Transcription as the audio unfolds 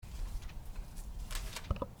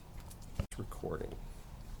recording.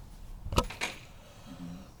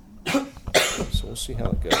 So we'll see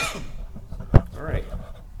how it goes. All right.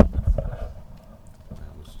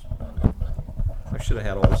 I should have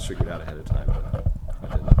had all this figured out ahead of time, but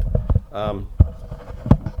I didn't.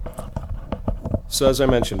 So as I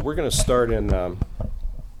mentioned, we're going to start in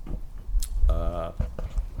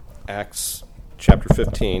Acts chapter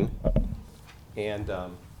 15. And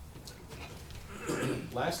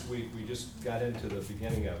last week we just got into the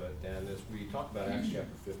beginning of it, and as we talk about Acts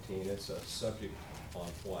chapter 15, it's a subject on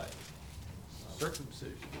what?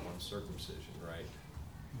 Circumcision. On circumcision, right.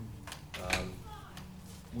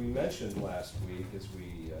 We mentioned last week as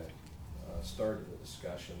we started the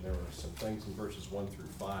discussion, there were some things in verses 1 through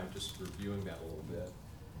 5, just reviewing that a little bit.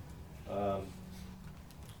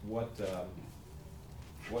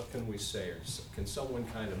 What can we say, or can someone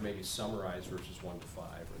kind of maybe summarize verses 1 to 5,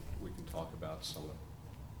 or we can talk about some of,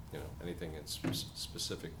 anything that's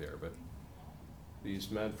specific there, but these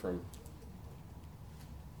men from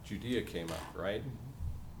Judea came up, right?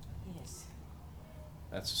 Yes.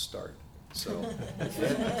 That's a start. So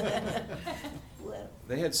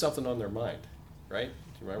they had something on their mind, right?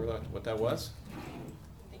 Do you remember what that was?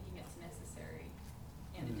 Thinking it's necessary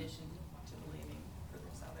in addition to believing for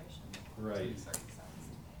their salvation. Right. To be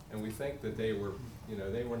circumcised. And we think that they were,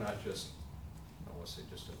 they were not just, I want to say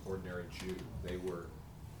just an ordinary Jew. They were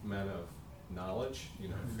men of knowledge,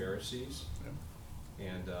 Pharisees.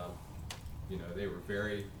 Yeah. And, they were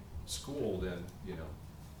very schooled in,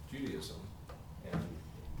 Judaism. And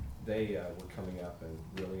they were coming up and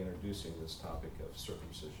really introducing this topic of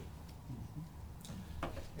circumcision.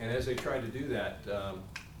 And as they tried to do that,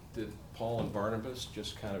 did Paul and Barnabas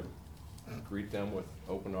just kind of greet them with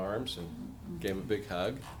open arms and gave them a big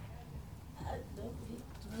hug?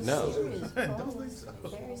 No. Very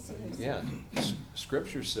serious. Yeah.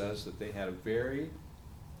 Scripture says that they had a very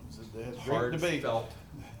They had great debate. heartfelt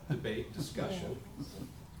debate, discussion.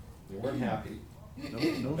 They weren't happy.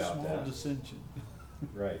 No about small that. dissension.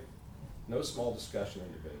 Right. No small discussion or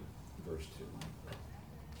debate, verse 2.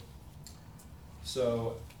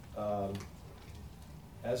 So,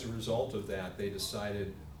 as a result of that, they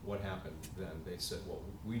decided what happened then. They said, well,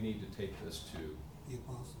 we need to take this to, The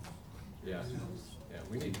apostles. yeah,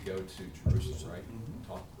 we need to go to Jerusalem, right? Mhm.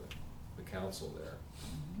 Talk to the council there.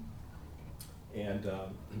 And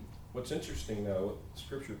what's interesting, though,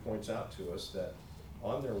 Scripture points out to us that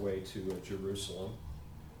on their way to Jerusalem,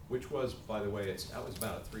 which was, by the way, that was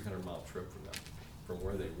about a 300-mile trip from them, from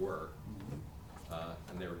where they were.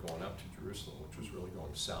 And they were going up to Jerusalem, which was really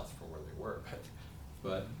going south from where they were.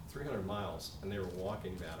 But 300 miles, and they were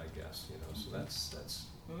walking that, I guess, so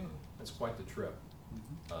that's quite the trip.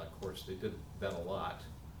 Of course, they did that a lot,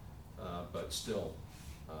 but still,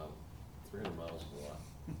 300 miles is a lot,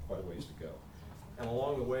 quite a ways to go. And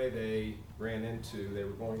along the way, they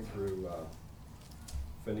were going through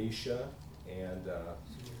Phoenicia and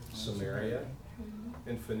Samaria.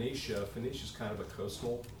 In Phoenicia's kind of a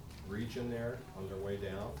coastal region there on their way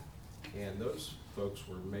down, and those folks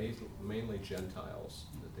were mainly Gentiles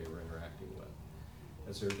that they were interacting with.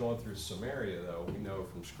 As they were going through Samaria, though, we know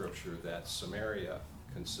from Scripture that Samaria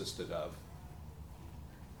consisted of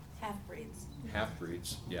Half-breeds.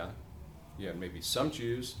 yeah. You had maybe some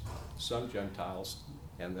Jews, some Gentiles,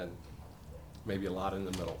 and then maybe a lot in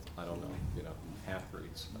the middle. I don't know,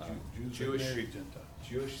 half-breeds. Jews that married Gentiles.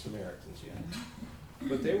 Jewish Samaritans, yeah.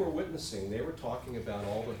 But they were witnessing, they were talking about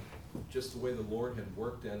just the way the Lord had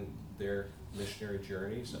worked in their missionary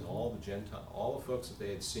journeys and all the folks that they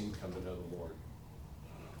had seen come to know the Lord.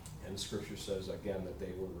 And Scripture says, again, that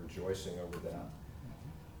they were rejoicing over that.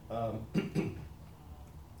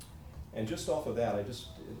 And just off of that,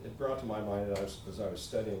 it brought to my mind as I was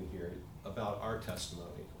studying here about our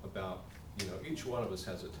testimony, about, each one of us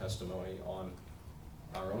has a testimony on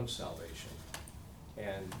our own salvation.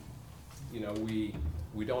 And,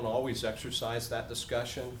 we don't always exercise that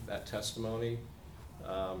discussion, that testimony,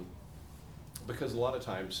 because a lot of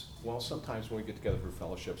times, sometimes when we get together for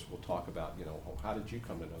fellowships, we'll talk about, how did you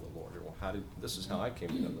come to know the Lord? Or this is how I came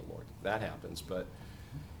to know the Lord. That happens, but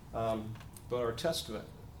our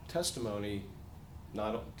testimony,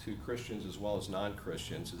 not to Christians as well as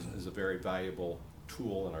non-Christians, is a very valuable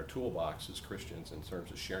tool in our toolbox as Christians in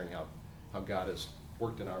terms of sharing how God has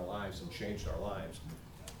worked in our lives and changed our lives.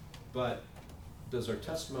 But does our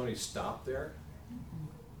testimony stop there?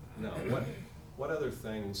 No. What other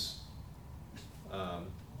things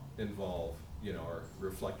involve, or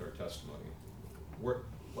reflect our testimony? What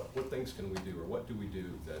things can we do, or what do we do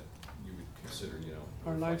that you would consider,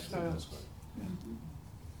 Our lifestyle.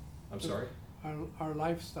 I'm sorry? Our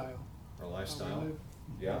lifestyle. Our How lifestyle? we live.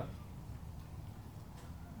 Yeah.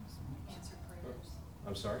 Answer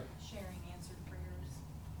I'm sorry? Sharing answered prayers.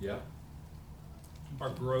 Yeah, Our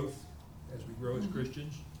growth, as we grow as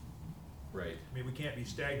Christians. right. I mean, we can't be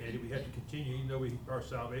stagnated, we have to continue, even though our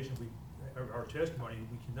salvation, our testimony,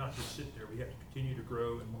 we cannot just sit there, we have to continue to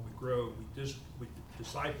grow, and when we grow, we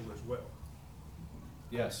disciple as well.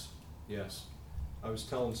 Yes, yes. I was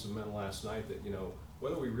telling some men last night that, you know,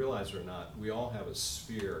 whether we realize it or not, we all have a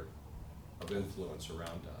sphere of influence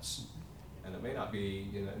around us. And it may not be,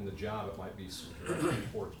 in the job, it might be some direct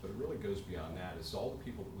reports, but it really goes beyond that. It's all the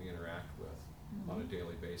people that we interact with on a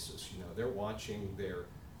daily basis. You know, they're watching,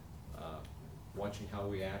 watching how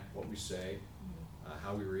we act, what we say,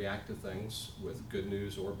 how we react to things with good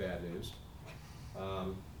news or bad news.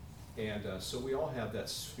 So we all have that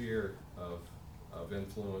sphere of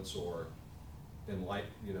influence or in light,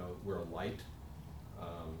 you know, we're a light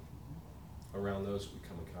around those we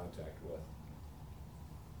come in contact with.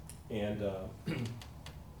 And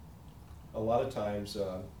a lot of times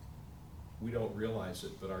we don't realize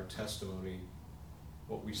it, but our testimony,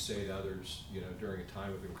 what we say to others, you know, during a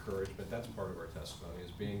time of encouragement, that's part of our testimony,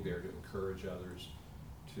 is being there to encourage others,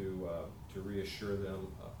 to reassure them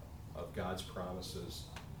of God's promises.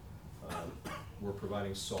 We're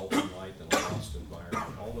providing salt and light in a lost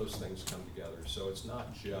environment. All those things come together. So it's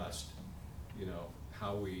not just, you know,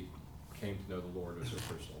 how we came to know the Lord as our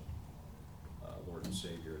personal Lord and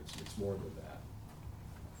Savior. It's more than that.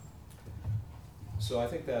 So I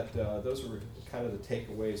think that those are kind of the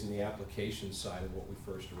takeaways and the application side of what we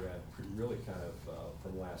first read, really kind of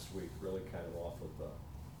from last week, really kind of off of the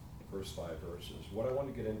first 5 verses. What I want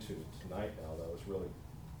to get into tonight now, though, is really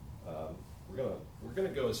we're gonna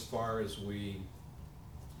go as far as we,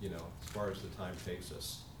 you know, as far as the time takes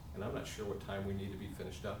us. And I'm not sure what time we need to be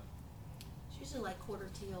finished up. It's usually like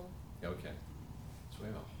 1:45. Okay, so we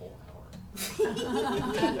have a whole hour.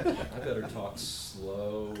 I better talk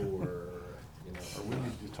slow, or, you know. Or we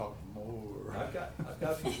need to talk more. I've got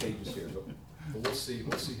a few pages here, but we'll see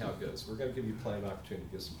how it goes. We're gonna give you plenty of opportunity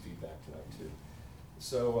to give some feedback tonight too.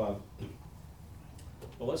 So,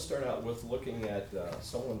 well, let's start out with looking at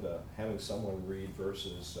having someone read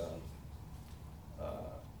verses,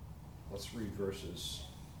 let's read verses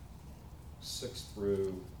 6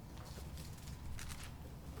 through,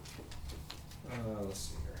 let's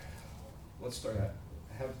see here. Let's start at,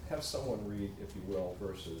 have someone read, if you will,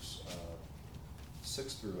 verses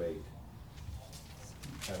 6 through 8,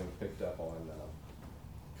 having picked up on,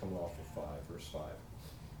 coming off of 5, verse 5.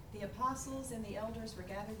 The apostles and the elders were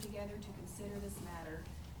gathered together to consider this matter,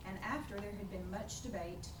 and after there had been much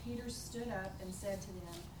debate, Peter stood up and said to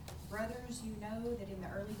them, "Brothers, you know that in the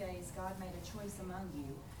early days God made a choice among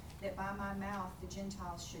you, that by my mouth the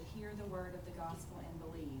Gentiles should hear the word of the gospel and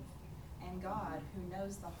believe. And God, who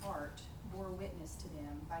knows the heart, bore witness to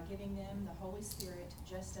them by giving them the Holy Spirit,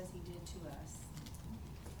 just as he did to us."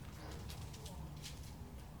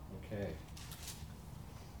 Okay.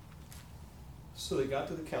 So they got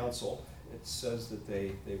to the council. It says that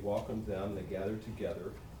they welcomed them, they gathered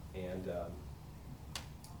together, and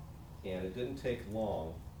it didn't take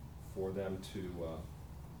long for them to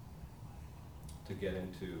get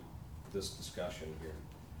into this discussion here.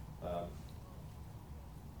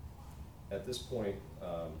 At this point,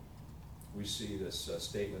 we see this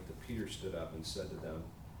statement that Peter stood up and said to them,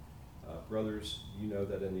 "Brothers, you know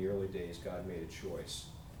that in the early days God made a choice."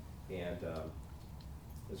 And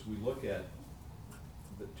as we look at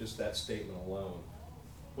just that statement alone,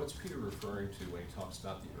 what's Peter referring to when he talks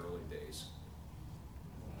about the early days?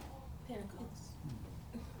 Pentecost.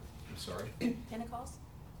 I'm sorry? Pentecost?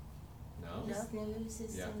 No? This news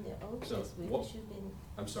is Yeah. in the Old So, Testament. what- It should have been,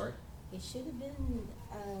 I'm sorry? it should have been,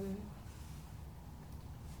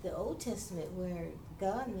 the Old Testament where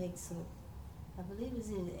God makes some, I believe it's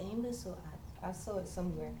in Amos, or I saw it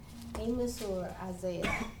somewhere. Amos or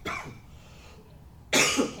Isaiah.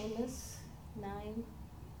 Amos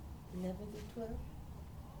 9:11-12.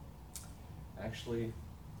 Actually,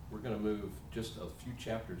 we're gonna move just a few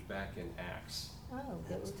chapters back in Acts. Oh,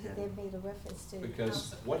 they made a reference to.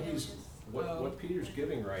 Because what Peter's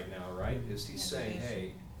giving right now, right, is he's saying,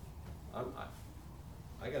 hey, I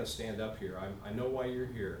gotta stand up here, I know why you're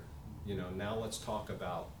here, you know, now let's talk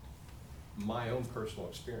about my own personal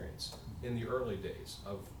experience in the early days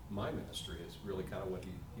of my ministry, is really kind of what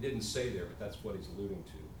he didn't say there, but that's what he's alluding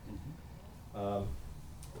to.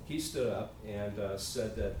 He stood up and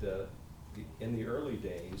said that in the early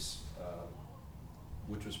days,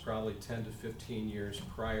 which was probably 10 to 15 years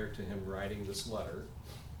prior to him writing this letter,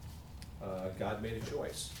 God made a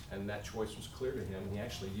choice, and that choice was clear to him. He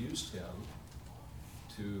actually used him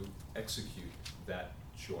to execute that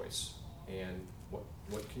choice. And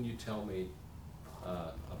what can you tell me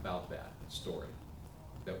about that story?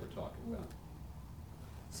 that we're talking about.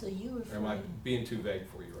 So you Or am I referring, being too vague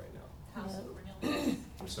for you right now? House No. of Cornelius.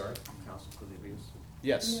 I'm sorry? House of Cornelius.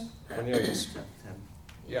 Yes, Cornelius. Chapter 10.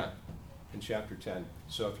 Yeah, in chapter 10.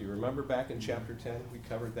 So if you remember back in chapter 10, we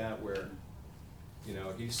covered that where, you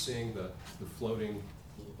know, he's seeing the floating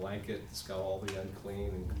blanket that's got all the unclean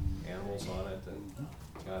and animals on it, and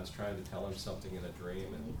God's trying to tell him something in a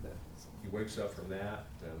dream, and he wakes up from that,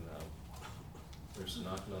 and there's a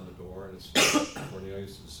knocking on the door, and it's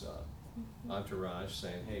Cornelius' entourage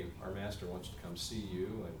saying, hey, our master wants to come see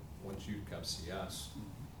you and wants you to come see us.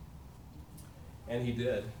 And he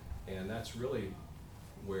did, and that's really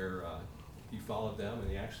where he followed them, and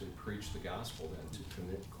he actually preached the gospel then to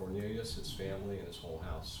Cornelius, his family, and his whole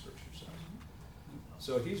house, Scripture says.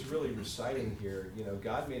 So he's really reciting here, you know,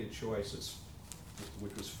 God made a choice,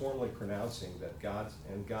 which was formally pronouncing that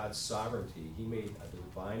God's sovereignty, he made a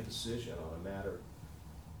divine decision on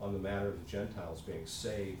the matter of the Gentiles being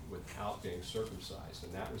saved without being circumcised,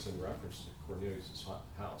 and that was in reference to Cornelius'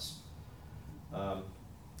 house.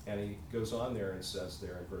 And he goes on there and says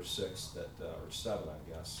there in verse 6 that, or 7, I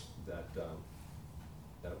guess, that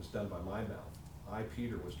it was done by my mouth. I,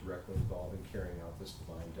 Peter, was directly involved in carrying out this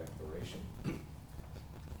divine declaration.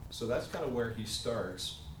 So that's kind of where he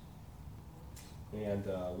starts. And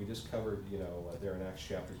we just covered, you know, there in Acts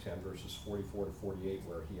chapter 10, verses 44 to 48,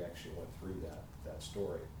 where he actually went through that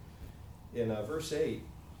story. In verse 8,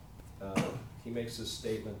 he makes this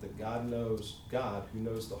statement that God, who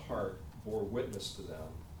knows the heart, bore witness to them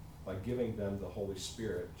by giving them the Holy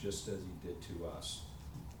Spirit, just as he did to us.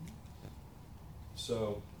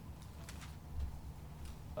 So,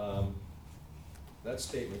 that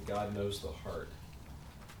statement, God knows the heart.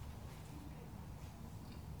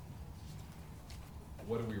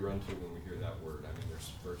 What do we run to when we hear that word? I mean,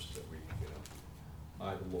 there's a verse that we, you know,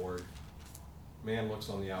 I, the Lord, man looks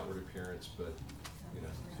on the outward appearance, but, you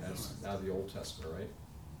know, that's out of the Old Testament, right?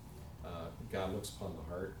 God looks upon the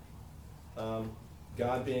heart.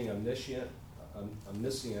 God being omniscient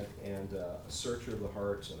and a searcher of the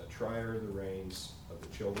hearts and a trier of the reins of the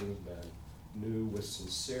children of men, knew with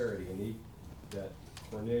sincerity that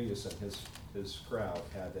Cornelius and his crowd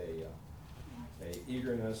had a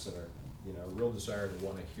eagerness and a real desire to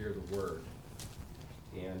want to hear the word,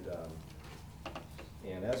 and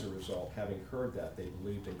as a result, having heard that, they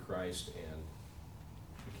believed in Christ and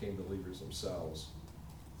became believers themselves.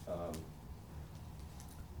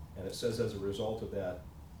 And it says as a result of that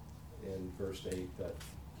in verse 8 that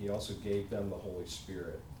he also gave them the Holy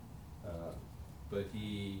Spirit. But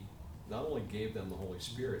he not only gave them the Holy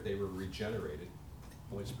Spirit, they were regenerated. The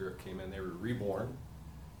Holy Spirit came in, they were reborn,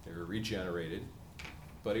 they were regenerated.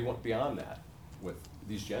 But he went beyond that with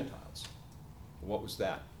these Gentiles. What was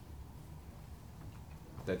that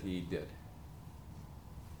he did?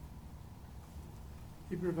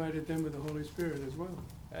 He provided them with the Holy Spirit as well.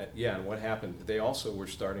 Yeah, and what happened? They also were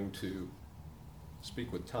starting to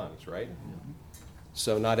speak with tongues, right?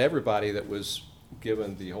 So not everybody that was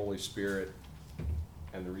given the Holy Spirit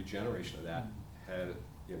and the regeneration of that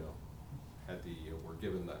were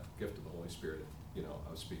given the gift of the Holy Spirit,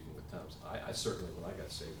 of speaking with tongues. I certainly, when I got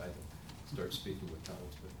saved, I didn't start speaking with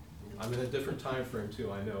tongues, but I'm in a different time frame too,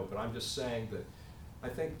 I know, but I'm just saying that I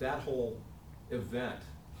think that whole event,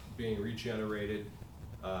 being regenerated,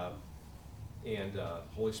 and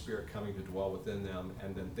Holy Spirit coming to dwell within them,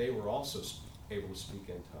 and then they were also able to speak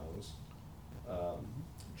in tongues,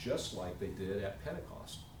 just like they did at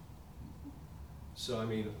Pentecost. So I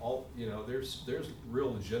mean, there's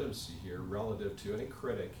real legitimacy here relative to any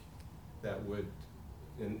critic that would,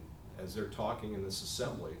 as they're talking in this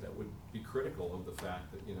assembly, that would be critical of the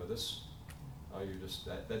fact that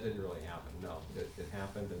that didn't really happen. No, it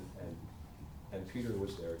happened, and Peter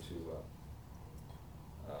was there to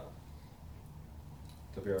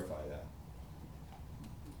verify that.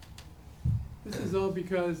 This is all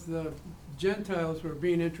because the Gentiles were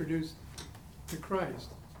being introduced to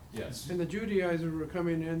Christ. Yes. And the Judaizers were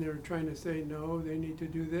coming in, they were trying to say, no, they need to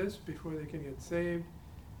do this before they can get saved.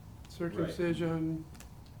 Circumcision,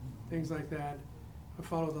 things like that, or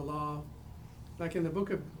follow the law. Like in the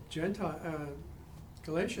book of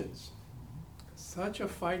Galatians, such a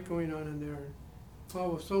fight going on in there.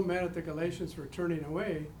 Paul was so mad at the Galatians for turning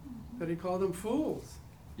away that he called them fools.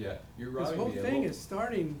 Yeah, you're This robbing whole me a thing little. is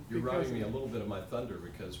starting You're because robbing me a little bit of my thunder,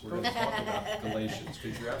 because we're going to talk about Galatians,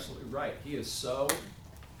 because you're absolutely right. He is so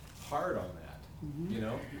hard on that,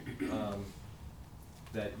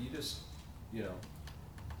 that you just,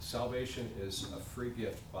 salvation is a free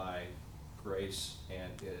gift by grace,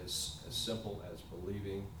 and is as simple as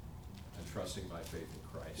believing and trusting by faith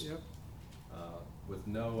in Christ. Yep. With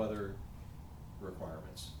no other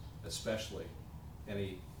requirements, especially.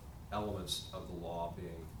 any elements of the law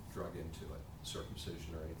being drug into it,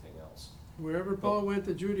 circumcision or anything else. Wherever Paul went,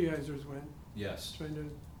 the Judaizers went, Yes. trying to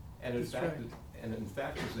And in fact,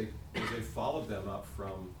 distract. as they followed them up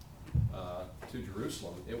from, to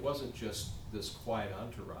Jerusalem, it wasn't just this quiet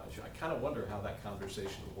entourage. I kind of wonder how that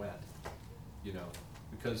conversation went, you know,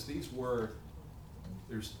 because these were,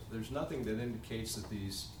 there's nothing that indicates that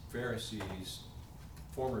these Pharisees,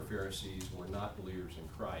 former Pharisees, were not believers in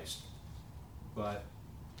Christ. But,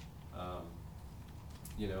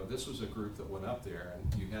 you know, this was a group that went up there,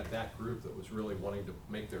 and you had that group that was really wanting to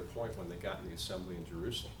make their point when they got in the assembly in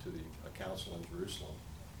Jerusalem, to a council in Jerusalem.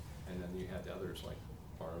 And then you had the others like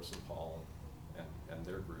Barnabas and Paul and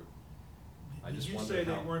their group. I Did just you wonder say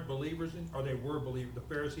they how- weren't believers in, or they were believers, the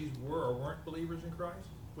Pharisees were or weren't believers in Christ?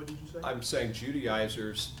 What did you say? I'm saying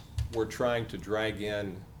Judaizers were trying to drag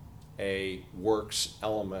in a works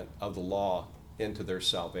element of the law into their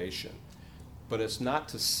salvation. But it's not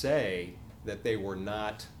to say that they were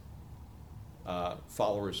not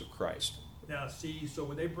followers of Christ. Now, see, so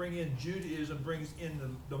when they bring in Judaism, brings in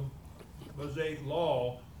the Mosaic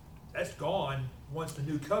law, that's gone once the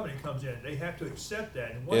new covenant comes in. They have to accept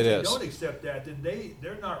that. And once It they is. don't accept that, then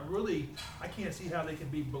they're not really, I can't see how they can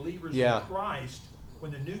be believers Yeah. in Christ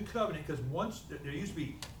when the new covenant, because once, there used to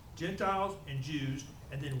be Gentiles and Jews,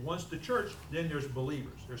 and then once the church, then there's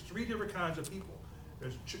believers. There's three different kinds of people.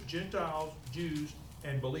 There's Gentiles, Jews,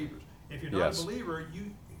 and believers. If you're not Yes. a believer,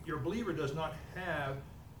 your believer does not have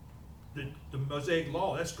the Mosaic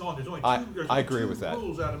law. That's gone. There's only I agree with that.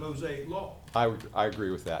 rules out of Mosaic law. I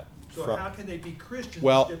agree with that. So From- how can they be Christians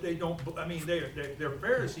Well- if they don't, I mean, they're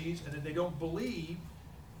Pharisees, and then they don't believe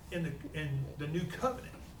in the new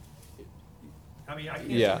covenant? I mean, I can't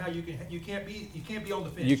see Yeah. how you can't be on the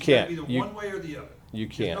fence. You can't. gotta be You- either one way or the other. You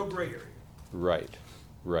There's can't. no gray area. Right.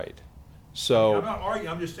 I'm So, not arguing,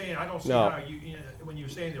 I'm just saying, I don't see No. how when you're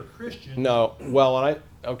saying they're Christian. no, well,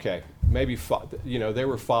 okay, maybe, they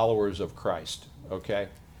were followers of Christ, okay?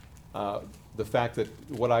 The fact that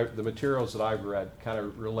the materials that I've read kind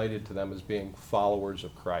of related to them as being followers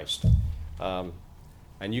of Christ. And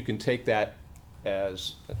you can take that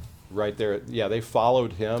as, right there, yeah, they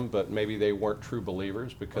followed him, but maybe they weren't true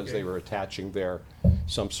believers because Okay. they were attaching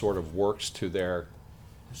some sort of works to their,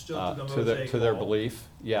 Still to the to Mosaic their law. belief,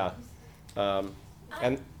 yeah. And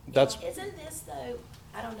I- that's, Isn't this though,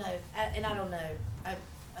 I don't know, I don't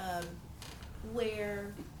know,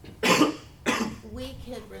 where we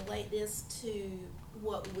could relate this to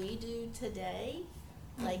what we do today?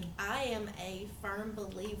 Like, I am a firm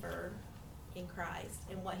believer in Christ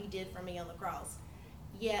and what he did for me on the cross.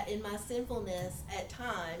 Yet in my sinfulness, at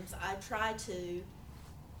times, I try to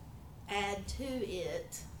add to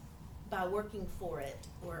it by working for it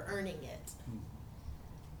or earning it.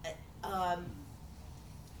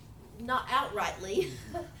 Not outrightly,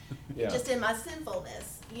 Yeah. just in my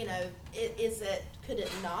sinfulness, could it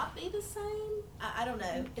not be the same? I don't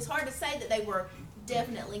know. It's hard to say that they were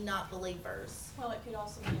definitely not believers. Well, it could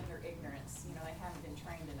also be in their ignorance, they haven't been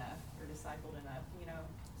trained enough or discipled enough,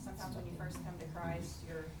 sometimes when you first come to Christ,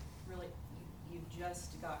 you've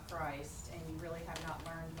just got Christ and you really have not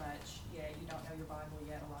learned much yet, you don't know your Bible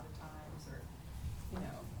yet a lot of times, or,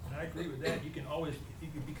 And I agree with that. You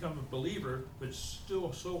can become a believer, but it's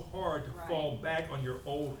still so hard to Right. fall back on your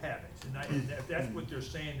old habits. And if that's what they're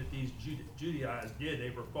saying that these Judaizers did, they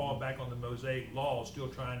were falling back on the Mosaic law, still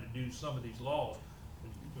trying to do some of these laws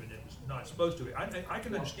when it was not supposed to. I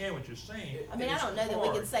can understand what you're saying. I mean, I It's don't know that we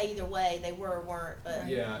hard. could say either way, they were or weren't, but.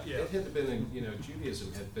 yeah, Yeah. it had been,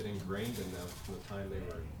 Judaism had been ingrained in them from the time they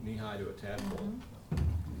were knee-high to a tadpole.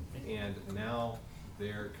 And now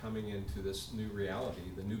they're coming into this new reality,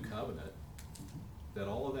 the new covenant, that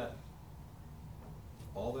all that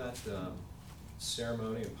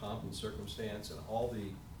ceremony and pomp and circumstance and all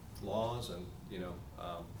the laws and,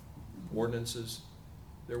 ordinances,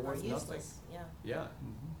 they're Or worth nothing. useless, yeah. Yeah.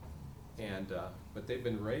 And, but they've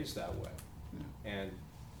been raised that way. And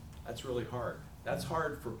that's really hard. That's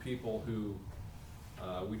hard for people who,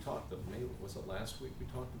 we talked, maybe, was it last week we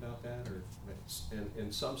talked about that? Or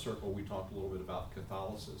in some circle, we talked a little bit about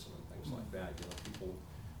Catholicism and things like that.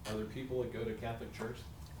 Are there people that go to Catholic Church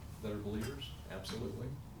that are believers? Absolutely.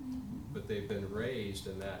 But they've been raised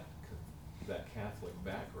in that Catholic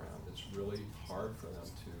background. It's really hard for them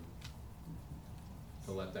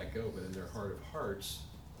to let that go. But in their heart of hearts,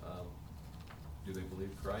 do they believe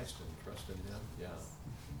Christ and trust in him? Yeah.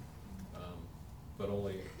 But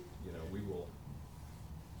only, we'll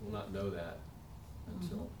not know that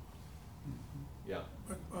until, yeah.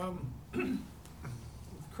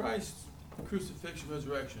 Christ's crucifixion,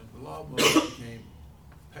 resurrection, the law of Moses became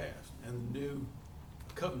passed, and the new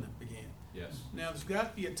covenant began. Yes. Now, there's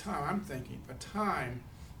got to be a time, I'm thinking, a time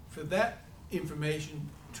for that information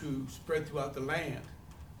to spread throughout the land.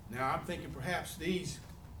 Now, I'm thinking perhaps these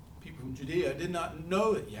people from Judea did not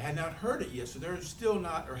know it yet, had not heard it yet, so they're still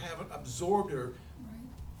not, or haven't absorbed or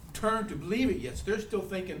turned to believe it yet. So they're still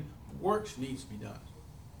thinking works needs to be done.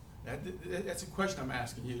 That's a question I'm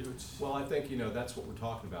asking you. Well, I think, that's what we're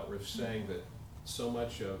talking about. We're saying that so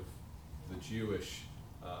much of the Jewish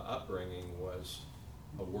upbringing was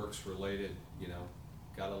a works-related,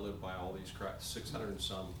 gotta live by all these 600 and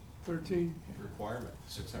some 13. requirements,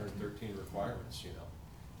 613 requirements,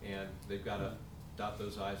 and they've gotta dot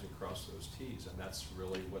those i's and cross those t's, and that's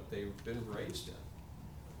really what they've been raised in.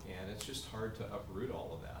 And it's just hard to uproot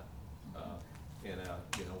all of that in a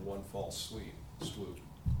one false swoop.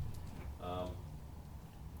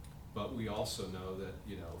 But we also know that,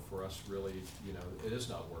 for us really, it is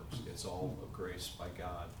not works, it's all of grace by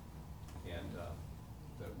God, and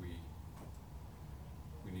that we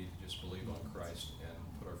need to just believe on Christ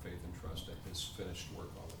and put our faith and trust in His finished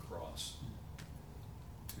work on the cross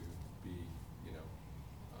to be,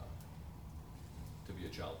 to be a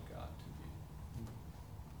child of God,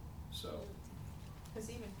 so. Because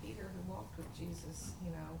even Peter, who walked with Jesus,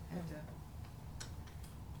 had to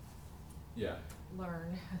Yeah.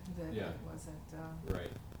 learn that Yeah. it wasn't, Right.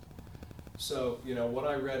 So, what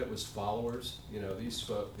I read, it was followers.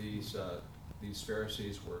 These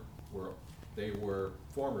Pharisees they were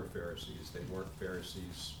former Pharisees. They weren't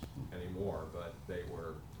Pharisees anymore, but they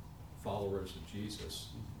were followers of Jesus.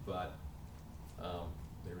 But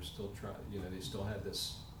they were still trying. They still had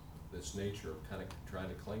this nature of kind of trying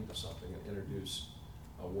to cling to something and introduce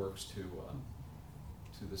works to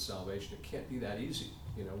the salvation. It can't be that easy.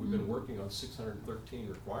 We've been working on 613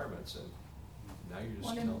 requirements, and now you're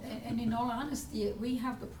just. Well, and in all honesty, we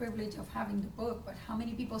have the privilege of having the book, but how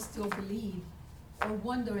many people still believe or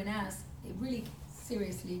wonder and ask, it really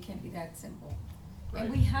seriously can't be that simple. Right.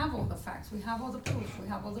 And we have all the facts, we have all the proof, we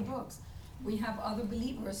have all the books, we have other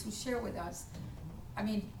believers who share with us. I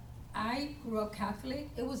mean, I grew up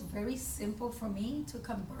Catholic. It was very simple for me to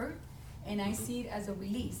convert, and I see it as a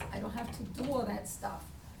release. I don't have to do all that stuff.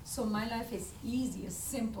 So my life is easy, it's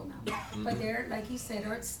simple now. But there, like you said,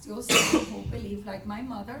 are still some who believe, like my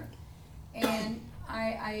mother. And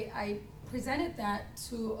I presented that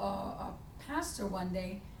to a pastor one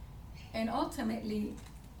day, and ultimately,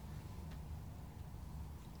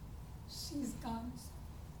 she's gone.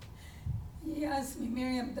 He asked me,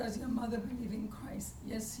 Miriam, does your mother believe in Christ?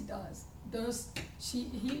 Yes, she does. Does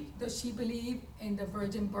she believe in the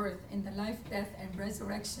virgin birth, in the life, death, and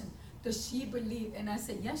resurrection? Does she believe? And I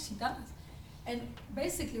said, yes, she does. And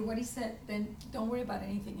basically what he said, then don't worry about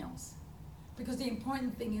anything else. Because the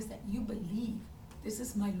important thing is that you believe, this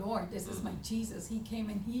is my Lord, this is my Jesus. He came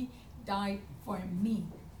and He died for me.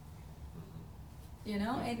 And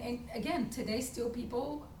again, today still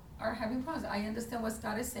people are having problems. I understand what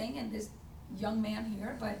Scott is saying and this young man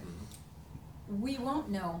here, but we won't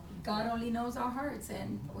know. God only knows our hearts,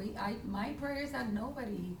 and my prayer is that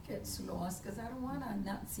nobody gets lost, because I don't want to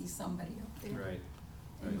not see somebody up there Right.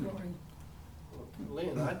 in glory. Well,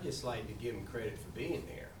 Lynn, I'd just like to give them credit for being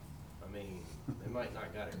there. I mean, they might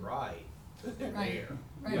not got it right, but they're Right. there.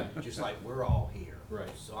 Right. Yeah. Just like we're all here.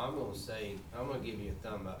 Right. So I'm gonna give you a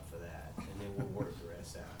thumb up for that, and then we'll work the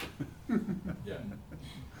rest out. Yeah.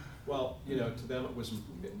 Well, to them it was,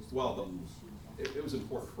 it was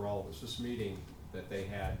important for all of us. This meeting that they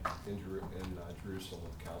had in Jerusalem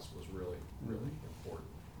with council was really, really important.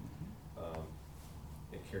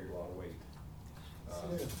 It carried a lot of weight.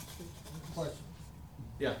 Question.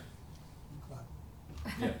 Yeah.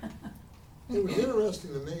 Yeah. It was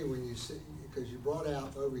interesting to me when you see, because you brought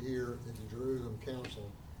out over here at the Jerusalem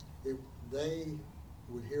Council, they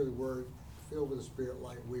would hear the word filled with the Spirit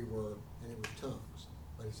like we were, and it was tongues.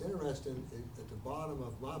 But it's interesting, at the bottom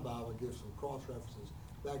of my Bible, it gives some cross-references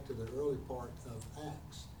back to the early part of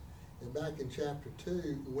Acts. And back in chapter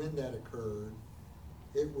 2, when that occurred,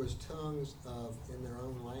 it was tongues in their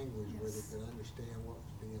own language where they could understand what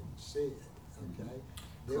was being said, okay?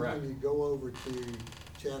 Then Correct. when you go over to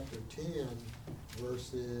chapter 10,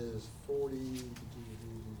 verses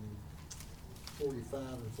 45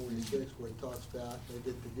 and 46, where it talks about they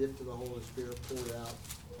get the gift of the Holy Spirit poured out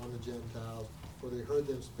on the Gentiles, for they heard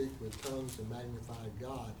them speak with tongues and magnify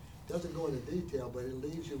God. Doesn't go into detail, but it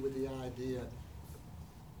leaves you with the idea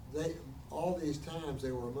all these times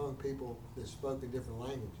they were among people that spoke in different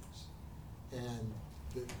languages. And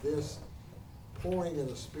this pouring of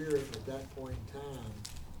the Spirit at that point in time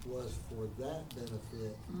was for that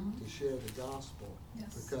benefit, to share the gospel.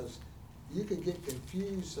 Yes. Because you can get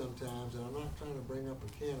confused sometimes, and I'm not trying to bring up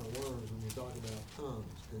a can of worms when you talk about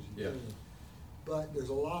tongues, because you Yeah. can. But there's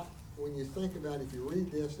a lot, when you think about it, if you read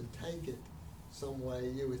this and take it some way,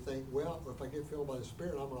 you would think, well, if I get filled by the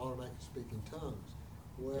Spirit, I'm gonna automatically speak in tongues.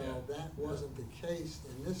 Well, Yeah. that wasn't the case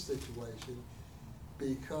in this situation,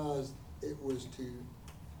 because it was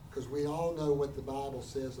because we all know what the Bible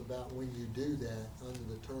says about when you do that under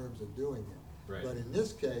the terms of doing it. Right. But in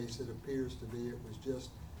this case, it appears to be, it was just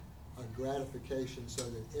a gratification so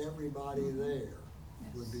that everybody there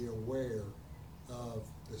would be aware of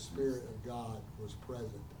the Spirit of God was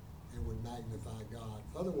present and would magnify God.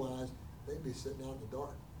 Otherwise, they'd be sitting out in the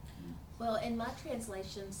dark. Well, in my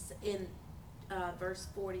translations, in verse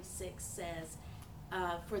 46 says,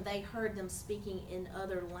 for they heard them speaking in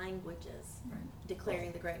other languages,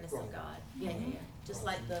 declaring the greatness of Right. God. Yeah, just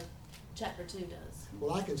like the chapter 2 does.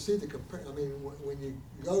 Well, I can see the I mean, when you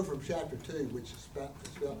go from chapter 2, which is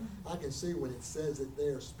I can see when it says it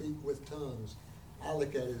there, speak with tongues, I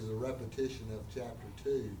look at it as a repetition of chapter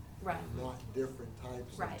 2. Right. Not different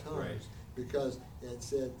types Right. of tongues. Right. Because it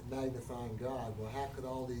said magnifying God. Well, how could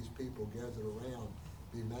all these people gathered around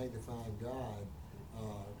be magnifying God?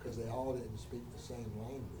 Because they all didn't speak the same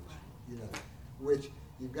language, you know, which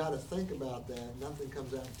you've got to think about that. Nothing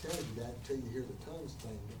comes out and tells you that until you hear the tongues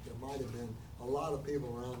thing. But there might have been a lot of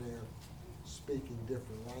people around there speaking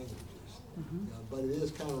different languages. But it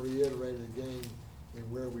is kind of reiterated again in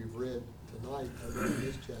where we've read tonight over in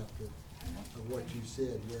this chapter of what you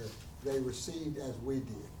said, where they received as we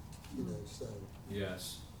did, you know, so.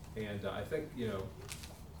 Yes, and I think, you know,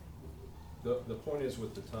 the point is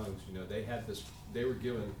with the tongues, you know, they were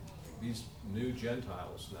given, these new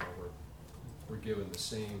Gentiles now were given the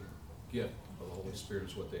same gift of the Holy Spirit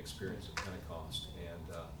as what they experienced at Pentecost,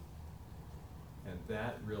 and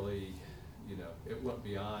that really, you know, it went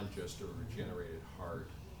beyond just a regenerated heart,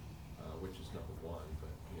 which is number one, but,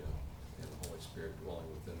 you know, and the Holy Spirit dwelling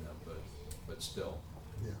within them, but still.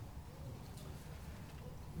 Yeah.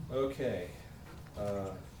 Okay.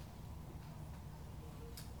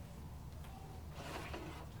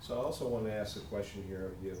 So I also want to ask a question here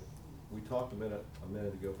of you. We talked a minute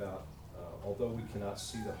ago about, although we cannot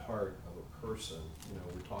see the heart of a person, you know,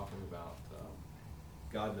 we're talking about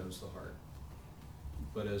God knows the heart.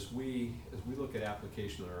 But as we look at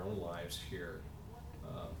application in our own lives here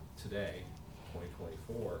today,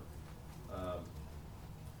 2024,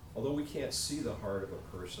 although we can't see the heart of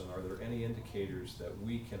a person, are there any indicators that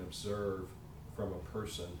we can observe from a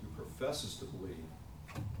person who professes to believe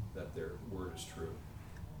that their word is true?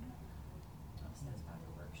 It says by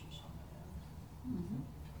their works you shall know them.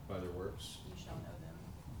 By their works? You shall know them.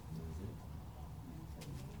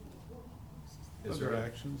 Is Their there,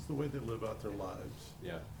 actions, the way they live out their lives.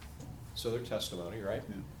 yeah, so their testimony, right?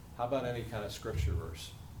 Yeah. How about any kind of scripture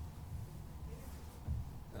verse?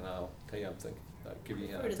 And I'll tell you, I'll give you a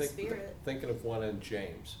hint. Fruit of the Spirit. Thinking of one in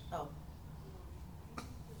James. Oh,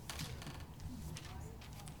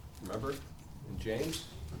 Remember, in James,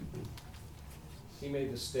 he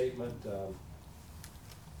made the statement,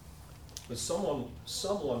 but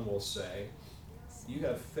someone will say, you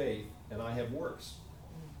have faith and I have works.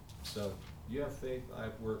 So, you have faith, I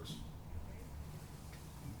have works.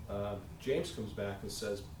 James comes back and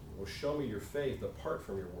says, well, show me your faith apart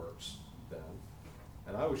from your works then,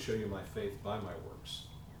 and I will show you my faith by my works.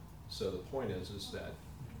 So the point is that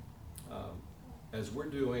as we're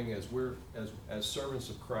doing, as servants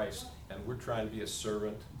of Christ, and we're trying to be a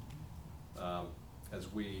servant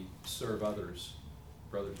as we serve others,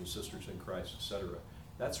 brothers and sisters in Christ, etc.,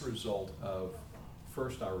 that's a result of,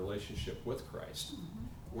 first, our relationship with Christ.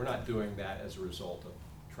 We're not doing that as a result of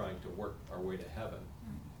trying to work our way to heaven.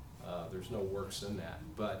 There's no works in that.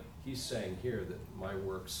 But he's saying here that my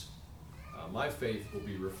works, my faith will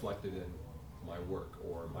be reflected in my work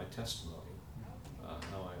or my testimony,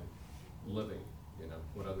 how I'm living, you know,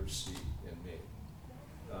 what others see in me.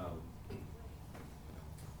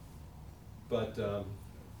 But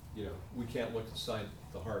you know, we can't look inside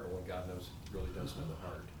the heart, only God knows, really does know the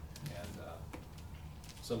heart. And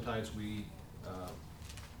sometimes we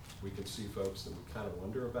can see folks that we kind of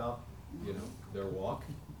wonder about, you know, their walk,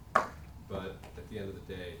 but at the end of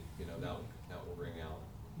the day, you know, that will ring out.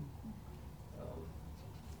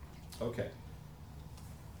 Okay.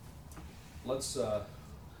 Let's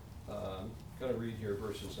kind of read here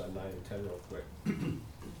verses 9 and 10 real quick.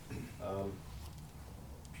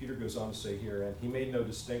 Peter goes on to say here, and he made no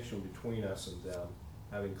distinction between us and them,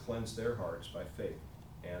 having cleansed their hearts by faith,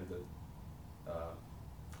 and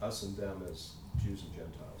us and them as Jews and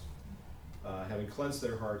Gentiles, having cleansed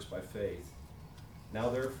their hearts by faith. Now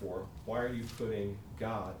therefore, why are you putting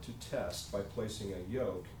God to test by placing a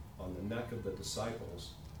yoke on the neck of the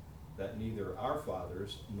disciples that neither our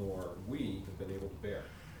fathers nor we have been able to bear.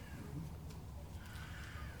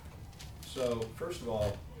 So, first of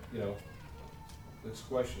all, this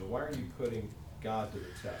question, why are you putting God to the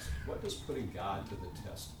test? What does putting God to the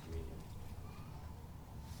test mean?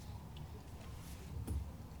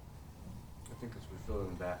 I think it's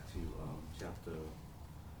referring back to chapter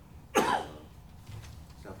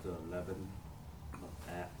 11 of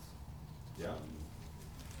Acts. Yeah.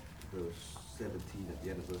 Verse 17, at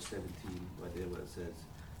the end of verse 17, right there where it says,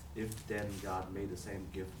 "If then God made the same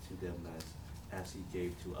gift to them as he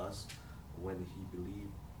gave to us, when we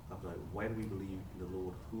believed in the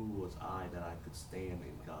Lord, who was I that I could stand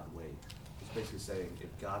in God's way?" It's basically saying,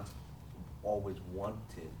 if God always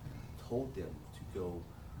told them to go,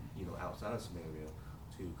 outside of Samaria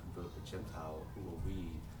to convert the Gentile, who are we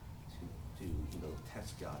to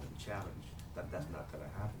test God and challenge? That's not going to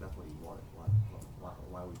happen. That's what he wanted.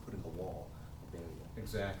 Why are we putting a wall, a barrier?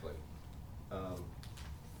 Exactly.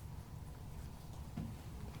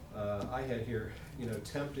 I had here,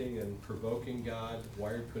 tempting and provoking God. Why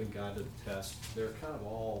are you putting God to the test? They're kind of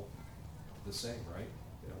all the same, right?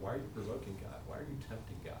 Why are you provoking God? Why are you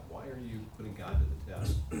tempting God? Why are you putting God to the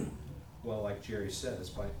test? Well, like Jerry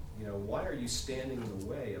says, why are you standing in the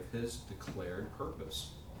way of his declared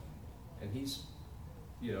purpose? And he's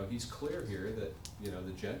clear here that,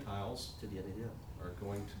 the Gentiles are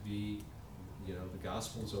going to be, the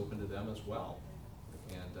gospel's open to them as well.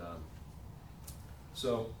 And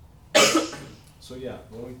so yeah,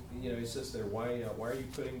 when he says there, why are you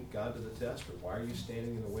putting God to the test, or why are you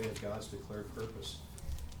standing in the way of God's declared purpose?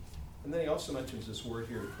 And then he also mentions this word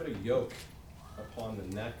here, to put a yoke upon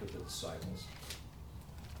the neck of the disciples.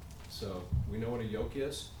 So we know what a yoke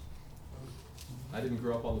is. I didn't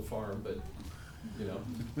grow up on the farm, but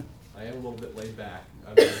I am a little bit laid back.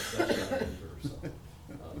 I'm not a believer, so.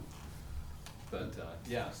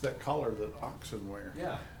 Yeah. It's that collar that oxen wear.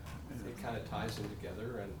 Yeah, it kind of ties them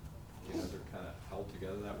together, and they're kind of held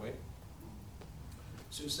together that way.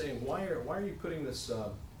 So he's saying, why are you putting this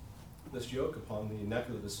yoke upon the neck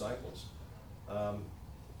of the disciples?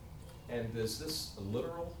 And is this a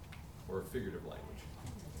literal or a figurative language?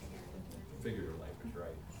 Figurative language,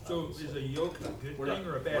 right? So is a yoke a good We're thing not-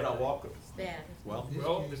 or a bad We're thing? not walking. Bad. Well,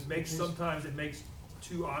 Sometimes it makes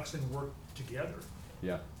two oxen work together.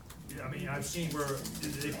 yeah. I mean, I've seen where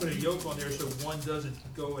they put a yoke on there so one doesn't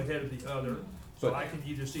go ahead of the other. So But- I can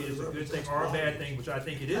either see it as a good thing or a bad thing, which I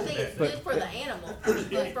think it is I a think bad it's thing. good for the animal,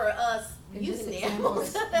 but for us In this using the example, animals.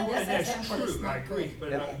 it's- And this that's example is true, I not agree, good.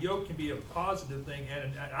 but a yoke can be a positive thing,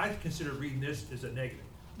 and I consider reading this as a negative.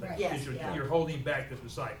 Right. Yes, Because yeah. you're holding back the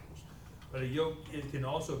disciples. But a yoke, it can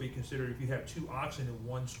also be considered if you have two oxen and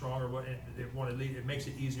one stronger, and they want to lead, it makes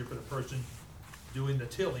it easier for the person doing the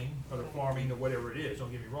tilling or the farming or whatever it is,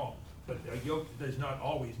 don't get me wrong. But a yoke is not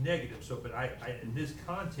always negative, so, but in this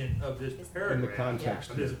content of this paragraph, context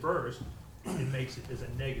of this verse, it makes it as a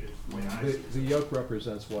negative when I see it. The yoke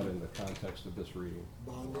represents what in the context of this reading?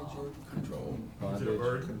 Bondage and Control. Is it a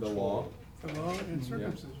burden? The law? The law and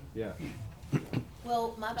circumcision. Yeah.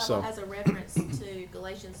 Well, my Bible So- has a reference to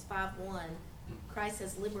Galatians 5:1. Christ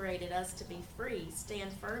has liberated us to be free.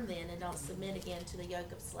 Stand firm then and don't submit again to the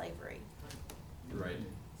yoke of slavery. Right.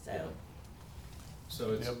 So, Yeah.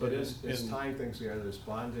 So Yeah, but it's in- tying things together, there's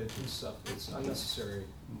bondage and stuff, it's unnecessary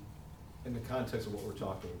in the context of what we're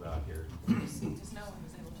talking about here. Just no one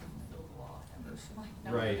was able to fulfill the law ever, like,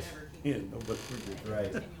 no one Right. could ever keep Yeah, it. no, but we did.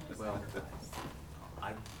 Right. Continually Well, sacrifice.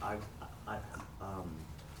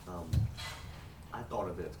 I thought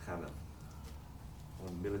of it as kind of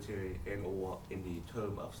on military and or in the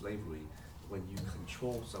term of slavery, when you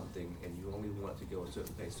control something and you only want it to go a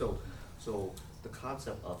certain pace. So the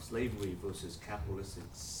concept of slavery versus capitalistic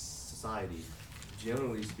society,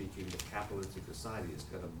 generally speaking, the capitalistic society is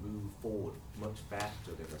gonna move forward much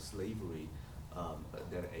faster than a slavery,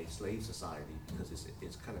 than a slave society, because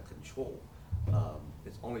it's kind of control.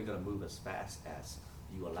 It's only gonna move as fast as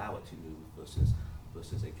you allow it to move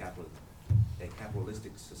versus a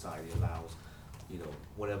capitalistic society allows,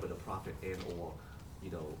 whatever the profit and or,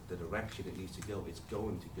 the direction it needs to go, it's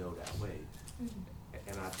going to go that way.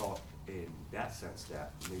 And I thought in that sense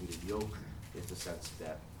that maybe the yoke is the sense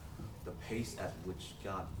that the pace at which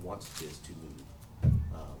God wants this to move,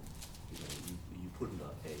 you put in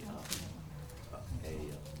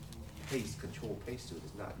a control pace to it.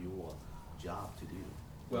 It's not your job to do.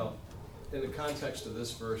 Well, in the context of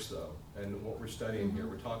this verse though, and what we're studying here,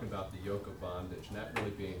 we're talking about the yoke of bondage, and that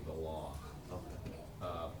really being the law. Okay.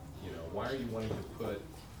 Why are you wanting to put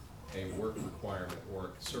a work requirement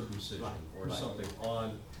or circumcision or something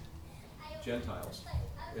on Gentiles?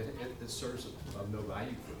 it serves of no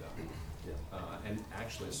value for them. And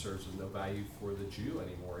actually it serves of no value for the Jew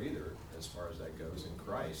anymore either, as far as that goes in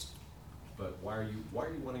Christ. But why are you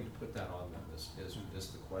wanting to put that on them is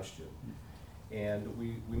the question. And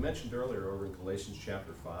we mentioned earlier over in Galatians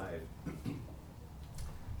chapter 5,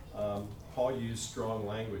 Paul used strong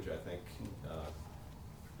language, I think.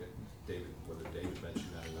 Whether David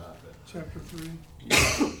mentioned that or not, but Chapter 3.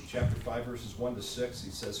 chapter 5, verses 1 to 6,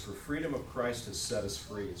 he says, "For freedom of Christ has set us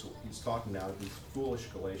free." So he's talking now to these foolish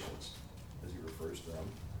Galatians, as he refers to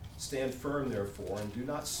them. "Stand firm, therefore, and do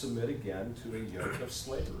not submit again to a yoke of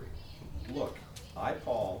slavery. Look, I,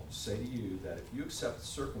 Paul, say to you that if you accept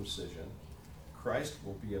circumcision, Christ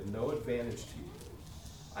will be of no advantage to you.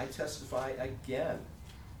 I testify again,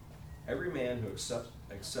 every man who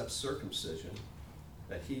accepts circumcision,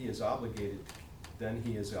 that he is obligated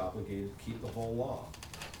to keep the whole law.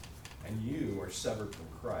 And you are severed from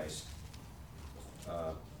Christ,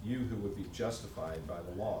 you who would be justified by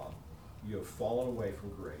the law. You have fallen away from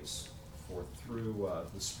grace, for through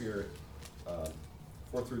the Spirit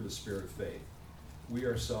of faith, we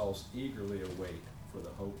ourselves eagerly await for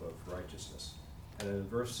the hope of righteousness." And in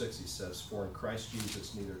verse 6 he says, "For in Christ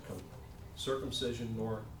Jesus neither circumcision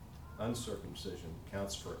nor uncircumcision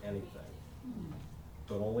counts for anything,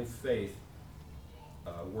 but only faith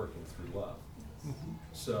working through love."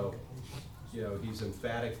 So, he's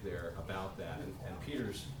emphatic there about that, and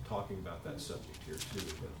Peter's talking about that subject here too,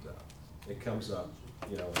 but it comes up,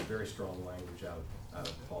 in very strong language out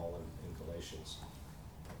of Paul in Galatians.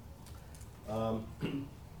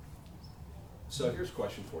 So here's a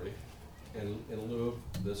question for you. In lieu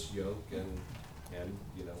of this yoke and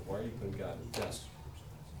why are you putting God to the test?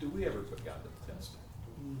 Do we ever put God to the test?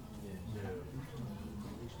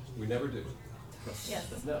 We never do.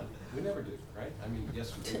 Yes. No, we never do, right? I mean,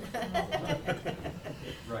 yes, we do.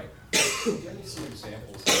 Right. Give me some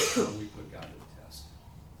examples of how we put God to the test.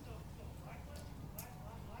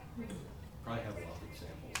 Probably have a lot of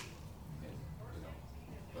examples,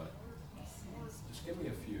 but just give me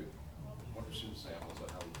a few. What are some examples of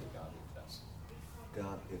how we put God to the test?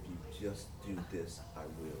 God, if you just do this, I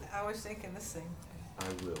will. I was thinking the same thing. I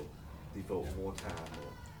will devote more time,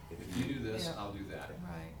 or If you do this, Yeah. I'll do that.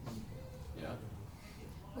 Right. Yeah?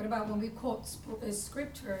 What about when we quote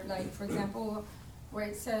scripture, like for example, where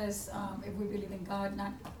it says, if we believe in God,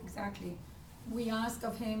 not exactly, we ask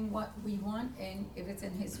of him what we want, and if it's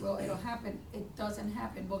in his will, it'll happen. It doesn't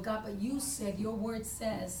happen. Well, God, but you said, your word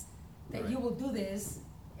says that you Right. will do this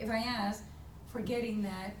if I ask, forgetting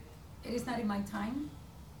that it is not in my time.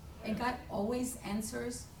 And God always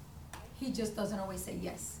answers. He just doesn't always say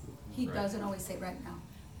yes. He Right. doesn't always say right now.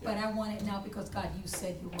 But I want it now because God, you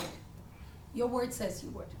said you would. Your word says you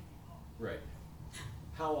would. Right.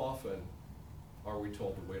 How often are we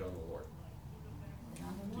told to wait on the Lord?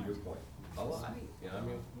 To your point, a lot.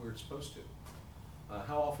 We're supposed to.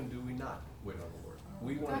 How often do we not wait on the Lord?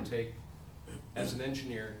 We want to take, as an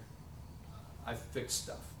engineer, I've fixed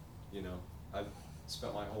stuff, I've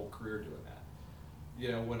spent my whole career doing that.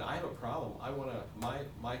 When I have a problem,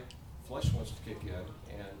 my flesh wants to kick in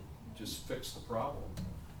and just fix the problem.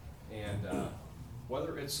 And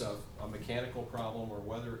whether it's a mechanical problem or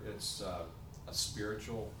whether it's a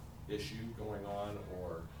spiritual issue going on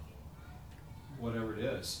or whatever it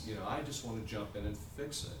is, I just want to jump in and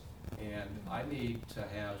fix it. And I need to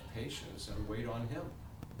have patience and wait on him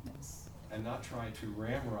Yes. and not try to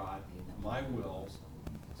ramrod my will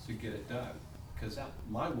to get it done. Because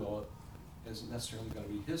my will isn't necessarily going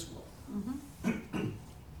to be his will. Mm-hmm.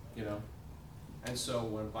 And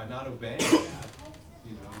so by not obeying that,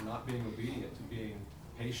 not being obedient to being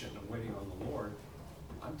patient and waiting on the Lord,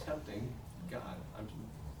 I'm tempting God.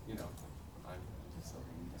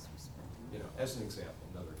 As an example,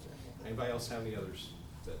 another example. Anybody else have any others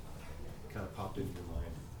that kind of popped into your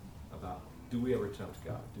mind about, do we ever tempt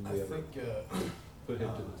God? Do we ever put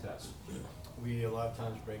him to the test? We a lot of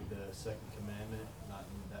times break the second commandment, not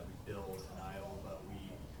in that we build an idol, but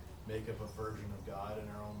we make up a version of God in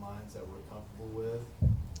our own minds that we're comfortable with,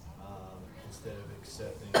 instead of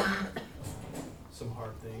accepting some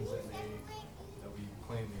hard things that we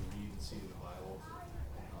plainly read and see in the Bible.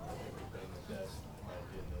 I think we've been the best about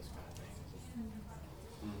doing those kind of things.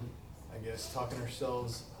 I guess talking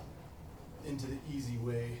ourselves into the easy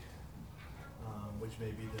way, which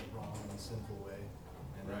may be the wrong and sinful way,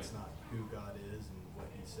 and that's Right. not who God is and what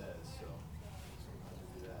he says, so sometimes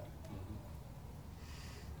we do that.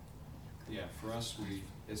 Yeah, for us,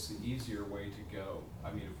 it's the easier way to go.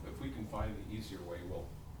 I mean, if we can find the easier way,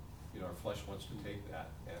 our flesh wants to take that,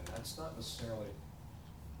 and that's not necessarily,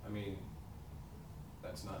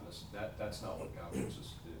 that's not what God wants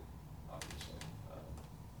us to do, obviously.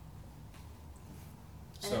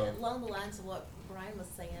 So- And along the lines of what Brian was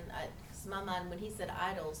saying, cause my mind, when he said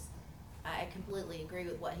idols, I completely agree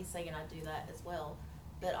with what he's saying, I do that as well.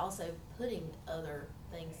 But also putting other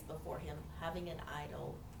things before him, having an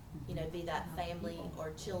idol, you know, be that family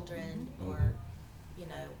or children or, you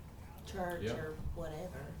know, church Yep. or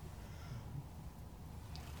whatever.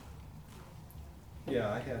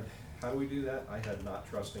 Yeah, how do we do that? I had not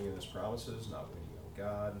trusting in his promises, not waiting on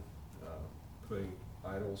God, putting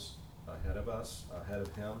idols ahead of us, ahead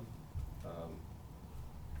of him.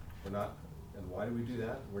 We're not, and why do we do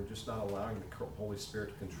that? We're just not allowing the Holy Spirit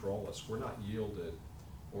to control us. We're not yielded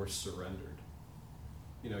or surrendered.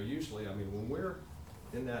 You know, usually, I mean, when we're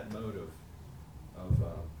in that mode of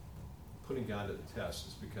putting God to the test,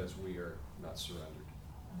 it's because we are not surrendered.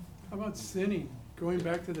 How about sinning, going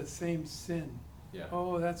back to the same sin? Yeah.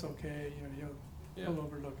 Oh, that's okay, you know, Yeah. he'll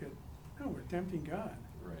overlook it. No, we're tempting God.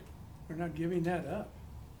 Right, We're not giving that up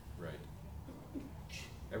right.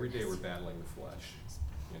 Every day we're battling the flesh,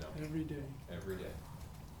 you know. every day. Every day.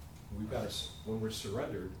 We've got to, when we're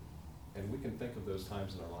surrendered, and we can think of those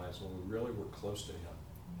times in our lives when we really were close to him.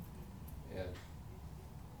 And,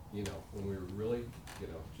 you know, when we were really, you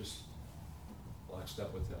know, just locked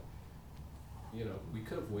up with him. You know, we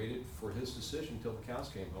could have waited for his decision till the cows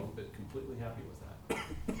came home, but completely happy with that.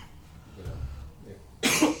 You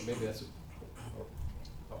know, maybe that's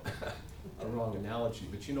a wrong analogy,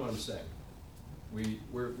 but you know what I'm saying.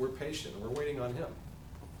 We're patient, we're waiting on him.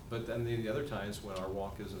 But then the other times when our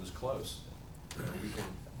walk isn't as close, you know,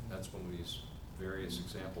 that's when these various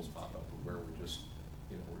examples pop up where we're just,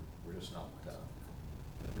 you know, we're just not,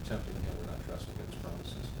 we're tempting him, we're not trusting in his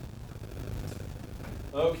promises.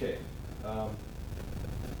 Okay. Now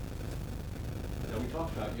we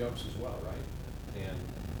talked about yokes as well, right? And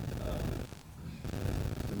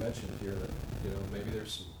to mention here that, you know, maybe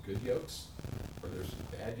there's some good yokes, or there's some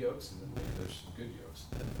bad yokes, and then maybe there's some good yokes.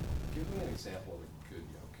 Give me an example of a good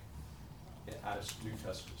yoke out of New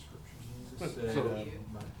Testament scriptures. Jesus said, So- My yoke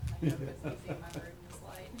is easy, my burden is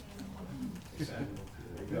light. Exactly.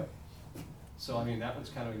 There you go. So, I mean, that one's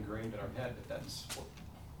kind of ingrained in our head, but that's,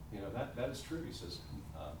 you know, that is true. He says,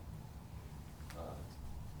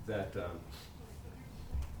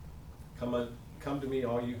 come to me,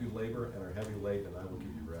 all you who labor and are heavy laden, and I will give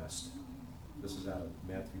you rest. This is out of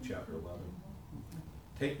Matthew chapter 11.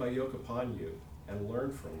 Take my yoke upon you and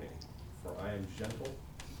learn from me, for I am gentle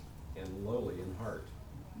and lowly in heart,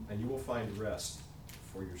 and you will find rest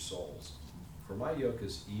for your souls. For my yoke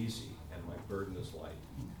is easy and my burden is light.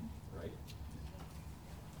 Right?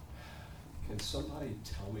 Can somebody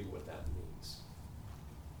tell me what that means?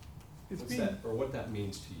 It's What's being, that, or what that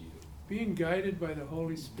means to you? being guided by the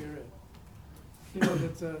Holy Spirit. You know,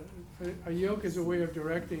 that's a yoke is a way of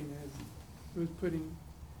directing, as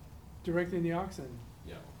directing the oxen.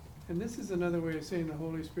 Yeah. And this is another way of saying the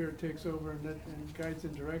Holy Spirit takes over and guides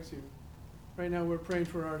and directs you. Right now, we're praying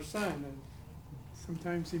for our son, and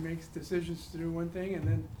sometimes he makes decisions to do one thing, and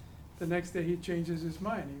then the next day he changes his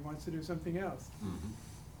mind. He wants to do something else.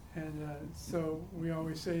 Mm-hmm. And so we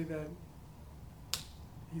always say that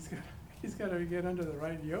he's got to get under the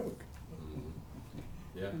right yoke,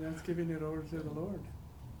 Mm-hmm. Yeah. and that's giving it over to the Lord.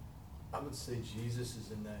 I would say Jesus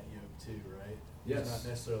is in that yoke too, right? Yes. He's not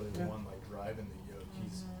necessarily the Yeah. one like driving the yoke,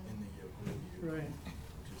 he's in the yoke with you. Right.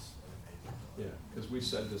 Which is amazing. Yeah, because we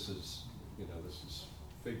said this is, you know, this is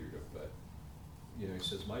figurative, but, you know, he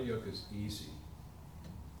says, my yoke is easy.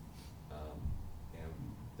 And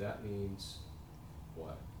that means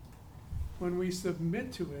what? When we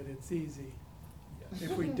submit to it, it's easy. Yes.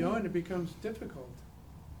 If we don't, it becomes difficult.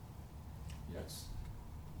 Yes.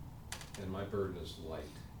 And my burden is light.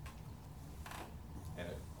 And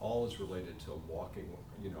it all is related to walking,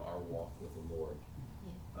 you know, our walk with the Lord.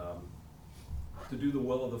 To do the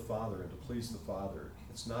will of the Father and to please the Father,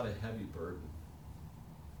 it's not a heavy burden.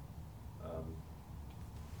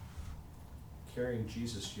 Carrying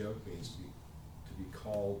Jesus' yoke means to be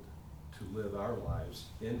called to live our lives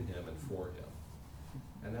in him and for him.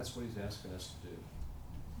 And that's what he's asking us to do.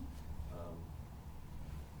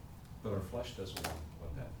 But our flesh doesn't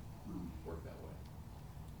want that, work that way.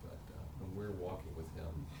 But when we're walking with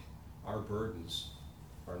him, our burdens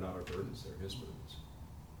are not our burdens, they're his burdens.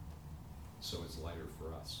 So it's lighter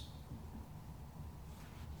for us.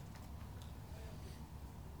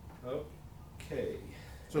 Okay.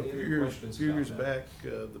 So a Any few other years, questions few about years that? back,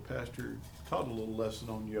 the pastor taught a little lesson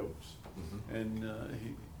on yokes. Mhm.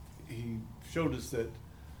 And he showed us that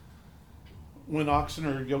when oxen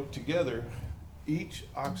are yoked together, each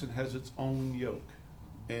oxen has its own yoke.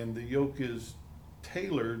 And the yoke is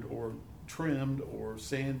tailored or trimmed or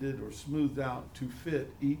sanded or smoothed out to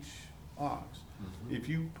fit each ox. Mhm. If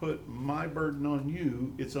you put my burden on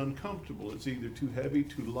you, it's uncomfortable. It's either too heavy,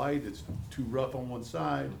 too light, it's too rough on one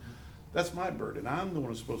side. That's my burden. I'm the one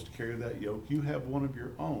who's supposed to carry that yoke. You have one of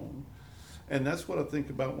your own. And that's what I think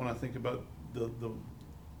about when I think about the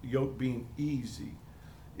yoke being easy,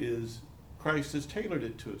 is Christ has tailored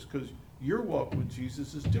it to us, because your walk with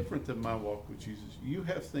Jesus is different than my walk with Jesus. You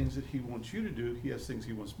have things that he wants you to do. He has things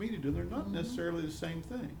he wants me to do. They're not necessarily the same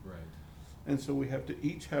thing. Right. And so we have to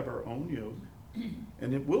each have our own yoke,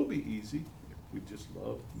 and it will be easy if we just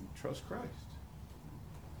love and trust Christ.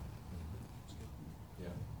 Yeah.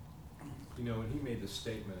 You know, when he made the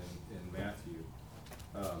statement in Matthew,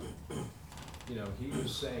 you know, he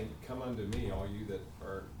was saying, "Come unto me, all you that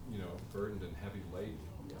are, you know, burdened and heavy laden.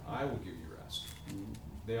 I will give you rest."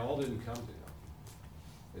 They all didn't come to him.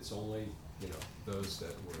 It's only, you know, those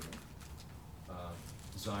that were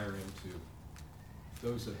desiring to,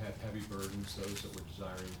 those that had heavy burdens, those that were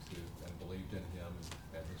desiring to and believed in him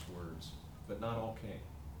and his words. But not all came.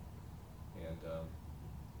 And,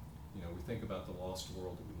 you know, we think about the lost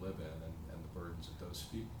world that we live in and the burdens that those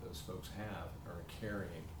folks have are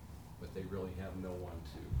carrying, but they really have no one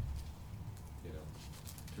to, you know,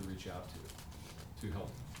 to reach out to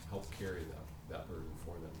help carry that burden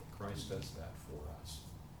for them. Christ does that for us.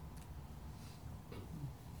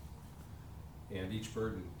 And each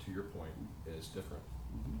burden, to your point, is different,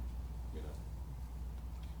 you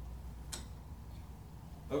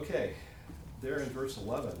know. Okay, there in verse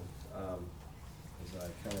 11, as I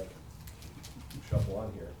kind of shuffle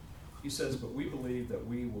on here, he says, "But we believe that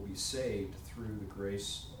we will be saved through the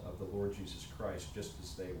grace of the Lord Jesus Christ, just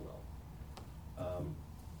as they will."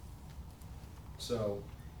 So,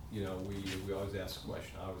 you know, we always ask the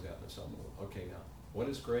question, I always ask myself, okay, now, what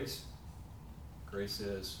is grace? Grace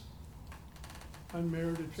is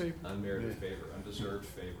Unmerited favor. unmerited favor, undeserved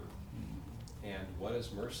favor. And what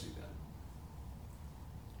is mercy then?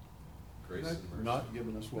 Grace and mercy. Not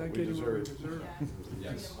giving us what Not we getting what we deserve. deserve.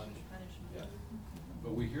 Yes. Punishment. Yeah.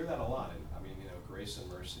 But we hear that a lot. I mean, you know, grace and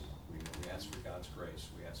mercy. We ask for God's grace.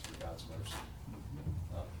 We ask for God's mercy.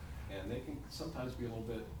 And they can sometimes be a little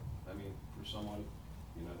bit, I mean, for someone,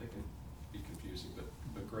 you know, they can be confusing,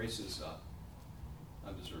 but grace is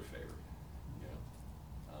undeserved favor, you know.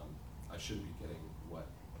 I shouldn't be getting what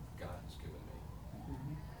God has given me,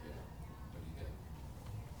 you know, but he did.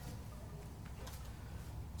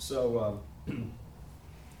 So,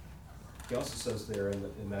 he also says there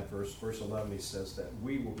in that verse 11, he says that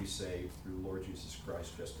we will be saved through Lord Jesus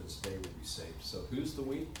Christ, just as they will be saved. So who's the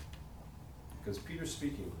we? Because Peter's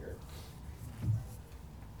speaking here.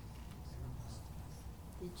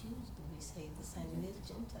 The Jews will be saved the same as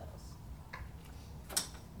Gentiles.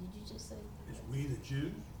 Did you just say? Is we the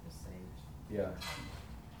Jews? Yeah. And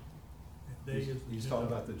they is the He's talking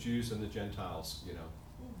Gentiles? about the Jews and the Gentiles, you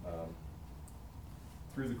know,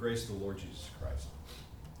 through the grace of the Lord Jesus Christ.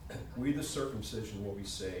 We, the circumcision, will be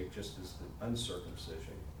saved just as the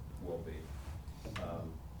uncircumcision will be.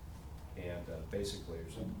 Basically,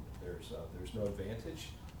 there's no advantage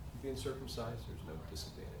of being circumcised. There's no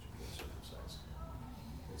disadvantage of being circumcised.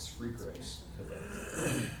 It's free grace to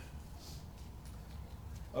them.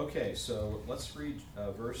 Okay, so let's read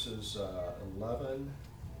verses 11.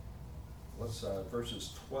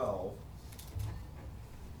 Verses 12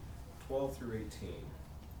 through 18.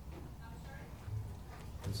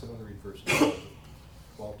 Can someone read verses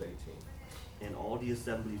 12 to 18? And all the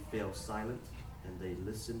assembly fell silent, and they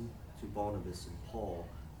listened to Barnabas and Paul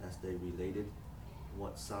as they related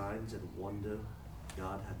what signs and wonder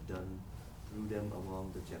God had done through them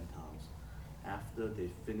among the Gentiles. After they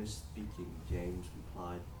finished speaking, James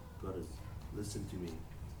replied, "Brothers, listen to me.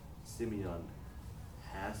 Simeon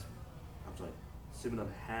has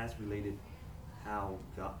related how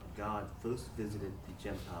God first visited the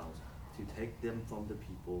Gentiles to take them from the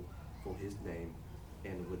people for his name,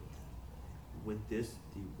 and with this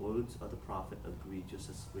the words of the prophet agree, just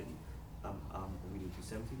as written." Reading to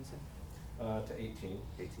 17, you said? To 18.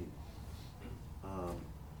 18.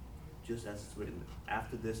 Just as it's written,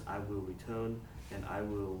 "After this I will return, and I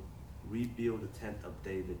will rebuild the tent of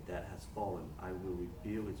David that has fallen. I will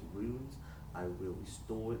rebuild its ruins. I will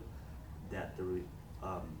restore it, that the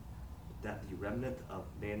remnant of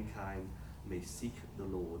mankind may seek the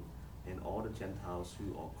Lord, and all the Gentiles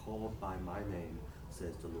who are called by my name,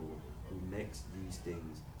 says the Lord, who makes these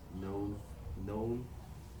things known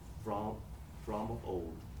from of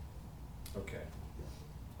old." Okay.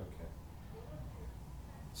 Okay.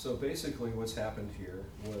 So basically what's happened here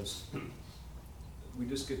was we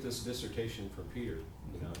just get this dissertation from Peter.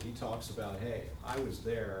 You know, he talks about, hey, I was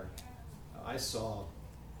there, I saw,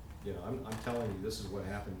 you know, I'm telling you this is what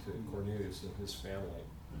happened to Cornelius and his family.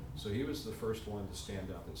 So he was the first one to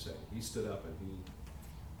stand up and say, he stood up and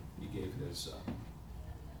he gave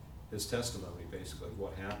his testimony, basically, of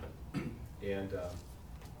what happened.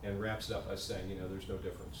 And wraps it up by saying, you know, there's no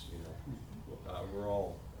difference, you know. We're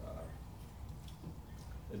all,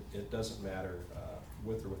 it doesn't matter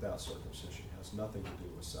with or without circumcision. It has nothing to do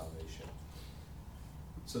with salvation.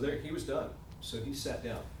 So there, he was done. So he sat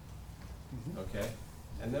down. Okay?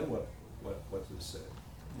 And then what did it say?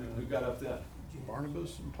 Who got up then?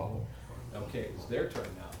 Barnabas and Paul. Okay, it's their turn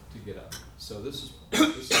now to get up. So this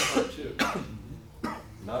is part two.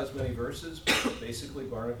 Not as many verses, but basically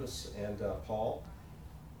Barnabas and Paul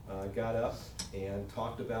got up and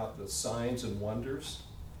talked about the signs and wonders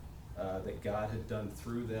that God had done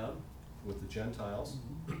through them with the Gentiles.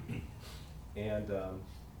 And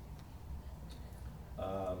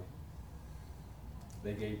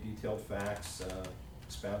they gave detailed facts,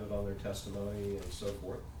 expounded on their testimony and so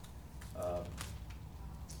forth.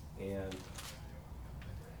 And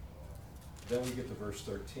then we get to verse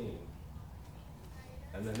 13.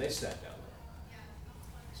 And then they sat down.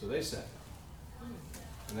 So they sat down.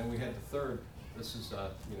 And then we had the third, this is,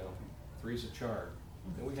 you know, three's a charm.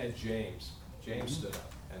 Then we had James. James stood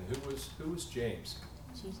up. And who was James?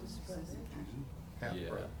 Jesus' brother.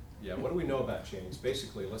 Half-brother. Yeah, what do we know about James?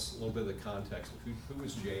 Basically, let's a little bit of the context of who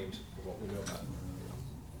was James and what we know about him.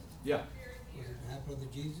 Yeah. Was it half-brother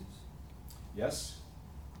Jesus? Yes.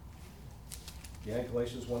 Yeah,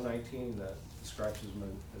 Galatians 1:19 describes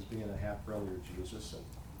him as being a half-brother of Jesus. And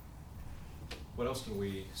what else can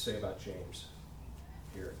we say about James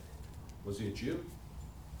here? Was he a Jew?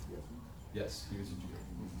 Yes, he was a Jew.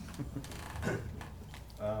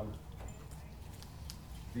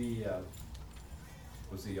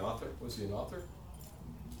 Was he an author?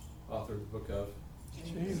 Author of the book of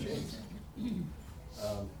James.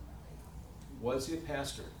 Was he a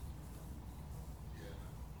pastor?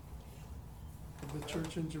 Of the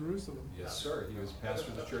church in Jerusalem. Yes, sir. He was pastor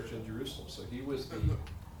of the church in Jerusalem. So he was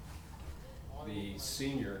the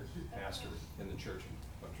senior pastor in the church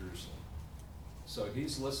of Jerusalem. So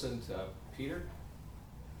he's listened to Peter.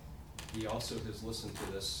 He also has listened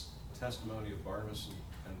to this testimony of Barnabas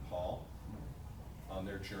and Paul on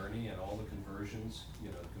their journey and all the conversions, you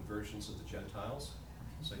know, the conversions of the Gentiles.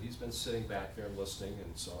 So he's been sitting back there listening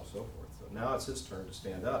and so on and so forth. So now it's his turn to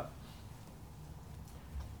stand up.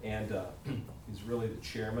 And he's really the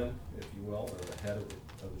chairman, if you will, or the head of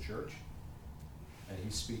the church. And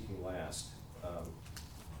he's speaking last.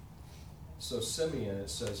 So Simeon, it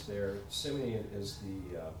says there, Simeon is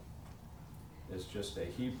just a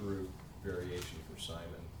Hebrew variation for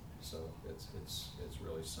Simon. So it's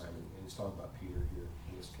really Simon, and he's talking about Peter here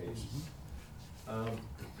in this case.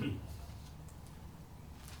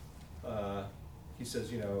 He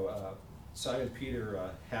says, you know, Simon Peter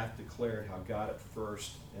hath declared how God at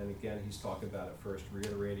first, and again he's talking about at first,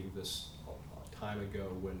 reiterating this time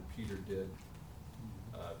ago when Peter did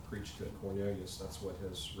preach to Cornelius. That's what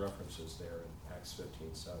his reference is there in Acts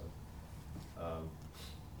 15:7.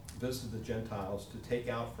 Visited the Gentiles to take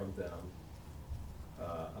out from them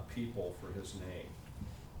a people for his name.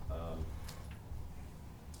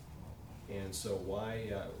 And so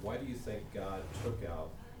why do you think God took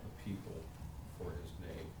out a people for his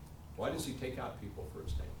name? Why does he take out people for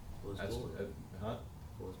his name? For his glory.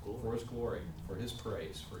 For his glory. For his glory, for his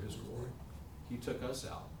praise, for his glory. He took us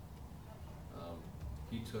out.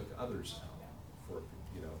 He took others out for,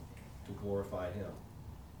 you know, to glorify him.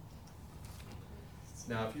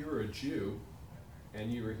 Now, if you were a Jew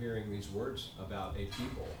and you were hearing these words about a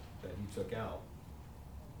people that he took out,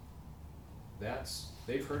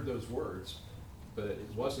 they've heard those words, but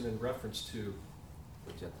it wasn't in reference to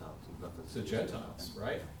The Gentiles. the Gentiles,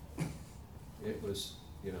 right? It was,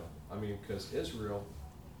 you know, I mean, because Israel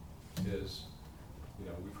is, you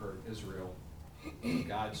know, we've heard Israel,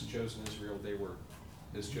 God's chosen Israel, they were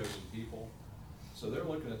his chosen people. So they're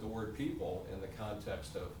looking at the word people in the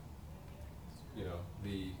context of, you know,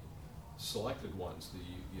 the selected ones,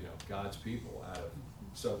 you know, God's people out of.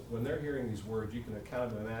 So when they're hearing these words, you can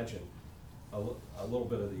kind of imagine a little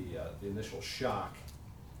bit of the initial shock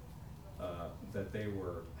that they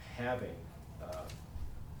were having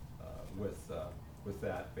with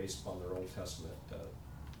that, based upon their Old Testament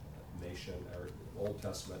nation, or Old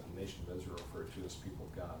Testament nation of Israel referred to as people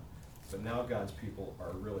of God. But now God's people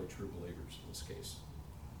are really true believers in this case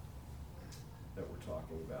that we're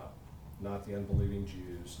talking about. Not the unbelieving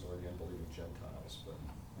Jews nor the unbelieving Gentiles, but,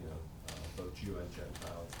 you know, both Jew and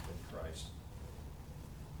Gentile in Christ.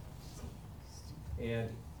 And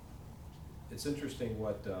it's interesting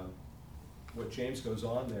what what James goes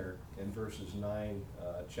on there in verses 9,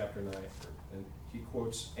 chapter 9, and he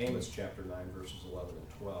quotes Amos chapter 9, verses 11 and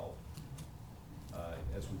 12,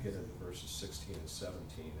 as we get into verses 16 and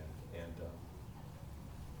 17.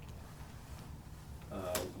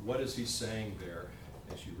 What is he saying there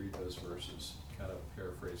as you read those verses? Kind of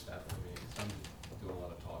paraphrase that for me. I'm doing a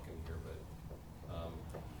lot of talking here, but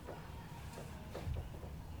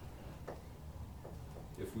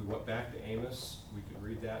if we went back to Amos, we could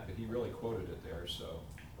read that, but he really quoted it there, so.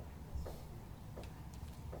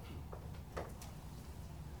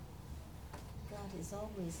 God has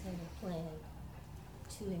always had a plan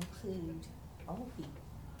to include all people.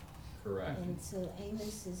 Correct. And so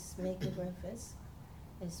Amos is making reference,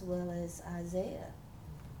 as well as Isaiah,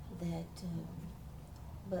 that,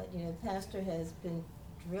 but, you know, Pastor has been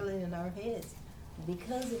drilling in our heads.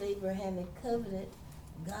 Because of Abrahamic covenant,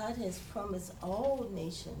 God has promised all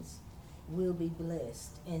nations will be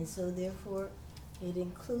blessed. And so therefore, it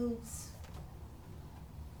includes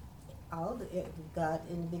all the, God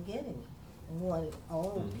in the beginning wanted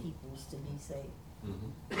all peoples to be saved.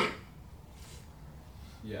 Mm-hmm.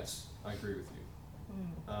 Yes, I agree with you.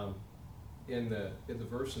 Mm. In the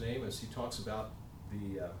verse in Amos, he talks about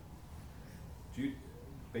the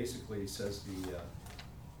basically he says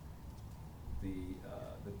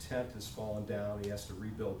the tent has fallen down. He has to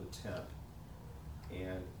rebuild the tent,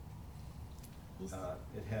 and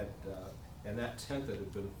it had and that tent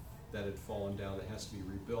that had fallen down that has to be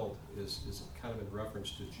rebuilt is kind of in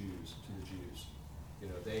reference to the Jews. You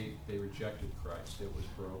know, they rejected Christ. It was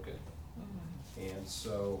broken. And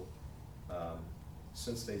so,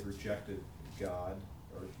 since they rejected God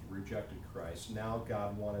or rejected Christ, now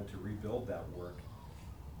God wanted to rebuild that work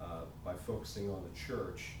by focusing on the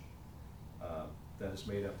church that is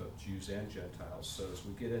made up of Jews and Gentiles. So as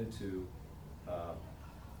we get into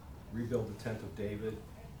rebuild the tent of David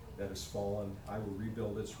that has fallen, I will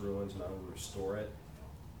rebuild its ruins and I will restore it,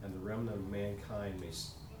 and the remnant of mankind may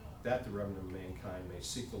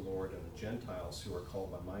seek the Lord, and the Gentiles who are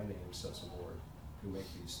called by my name, says the Lord, who make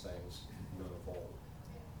these things known of old.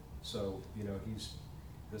 So, you know,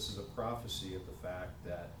 this is a prophecy of the fact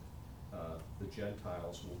that the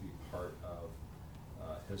Gentiles will be part of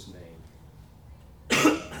his name.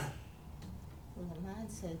 Well, mine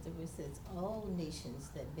says, it says, all nations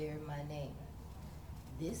that bear my name.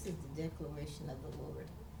 This is the declaration of the Lord.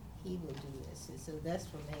 He will do this. And so that's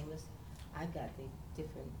from Amos. I got the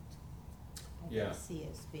different,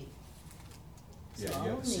 CSB. So Yeah, you all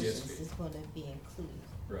have the nations CSB. is gonna be included.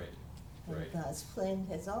 Right, And right, God's plan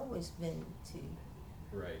has always been to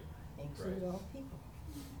right. include Right. all people.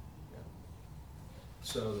 Yeah.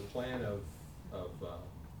 So the plan of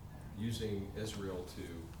using Israel to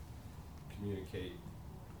communicate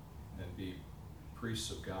and be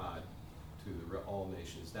priests of God to all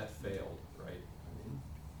nations, that failed, right?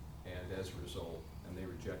 And as a result, and they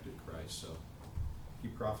rejected Christ, so he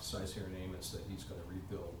prophesies here in Amos that he's gonna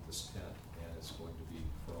rebuild this tent, and it's going to be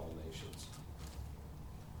for all nations.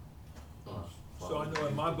 So I know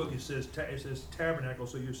in my book it says tabernacle,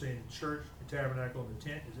 so you're saying church, the tabernacle, and the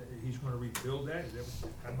tent, is that, he's gonna rebuild that? Is that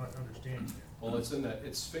what, I'm not understanding that. Well,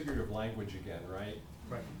 it's figurative language again, right?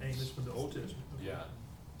 Right, Amos from the Old Testament. Yeah,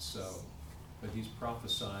 so, but he's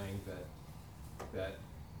prophesying that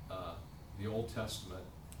the Old Testament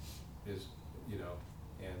is, you know,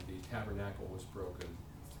 and the tabernacle was broken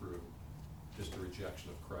through just a rejection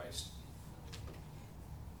of Christ.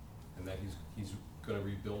 And that he's gonna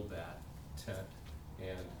rebuild that tent,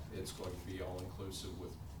 and it's going to be all-inclusive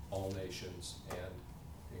with all nations and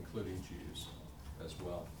including Jews as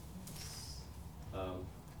well.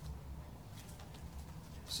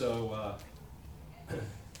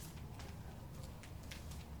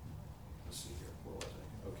 Let's see here, where was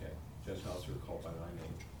I? Okay, Gentiles who are called by my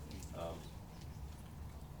name.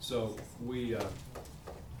 So we,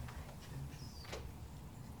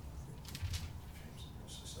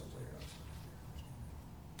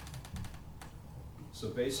 so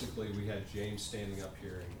basically, we had James standing up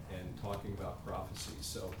here and talking about prophecy.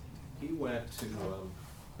 So he went to,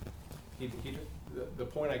 the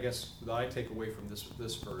point I guess that I take away from this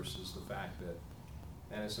verse is the fact that,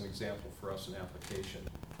 and it's an example for us in application,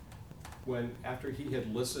 after he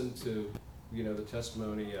had listened to, you know, the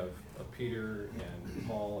testimony of Peter and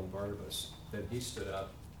Paul and Barnabas, then he stood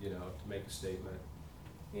up, you know, to make a statement.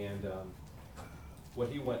 And what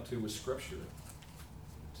he went to was scripture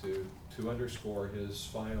to underscore his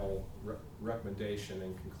final recommendation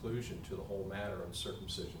and conclusion to the whole matter on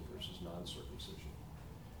circumcision versus non-circumcision.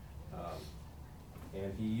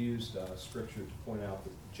 And he used scripture to point out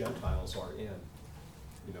that Gentiles are in,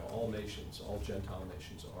 you know, all nations, all Gentile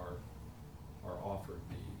nations are offered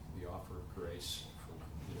the the offer of grace from,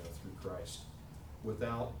 through Christ,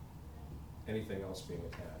 without anything else being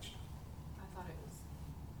attached. I thought it was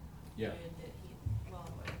Yeah. good that he, well,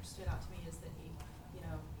 what stood out to me is that he,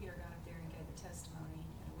 Peter got up there and gave a testimony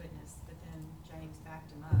and a witness, but then James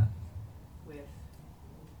backed him up with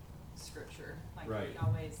scripture. Like Right. he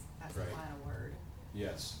always, that's the Right. final word.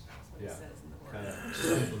 Yes, That's what yeah. it says in the word. Kind of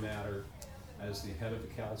settled the matter as the head of the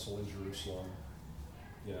council in Jerusalem.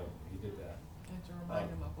 He did that. And to remind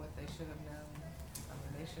them of what they should have known, I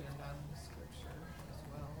mean, they should have known the scripture as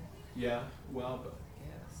well, Yeah, well, but,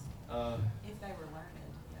 yes. If they were learned,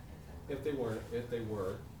 yeah. if they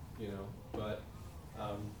were,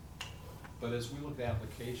 but as we look at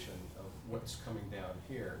application of what's coming down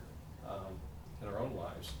here, in our own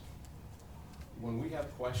lives, when we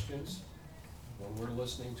have questions, when we're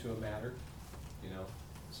listening to a matter,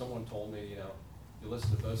 someone told me, you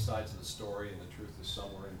listen to both sides of the story and the truth is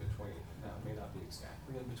somewhere in between. Now, it may not be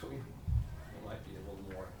exactly in between. It might be a little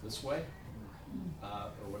more this way,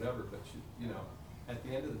 or whatever, but at the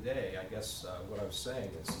end of the day, I guess, what I was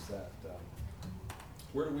saying is that,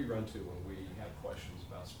 where do we run to when we have questions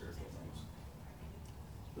about spiritual things?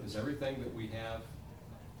 Is everything that we have,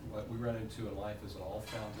 what we run into in life, is it all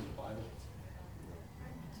found in the Bible?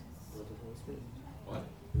 Run to the Holy Spirit. What?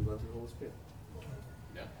 We run to the Holy Spirit.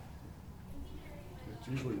 Yeah. It's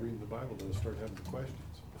usually reading the Bible to start having the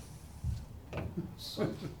questions.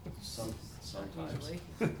 Sometimes. Usually.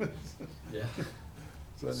 Yeah.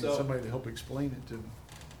 So I need So- somebody to help explain it to me.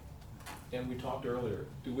 And we talked earlier,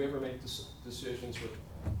 do we ever make decisions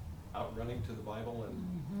without running to the Bible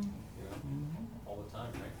and, all the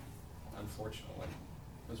time, right? Unfortunately,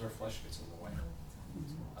 because our flesh gets in the way.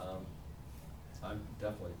 I'm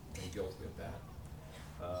definitely guilty of that.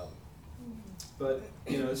 But,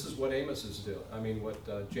 this is what Amos is doing,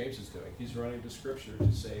 what James is doing. He's running to Scripture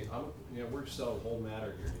to say, we're just a whole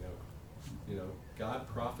matter here, God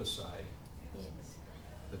prophesied Yes.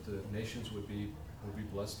 that the nations would be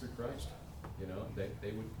blessed through Christ. They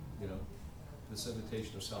would, this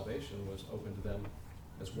invitation of salvation was open to them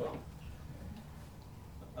as well.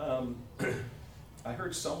 I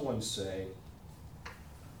heard someone say,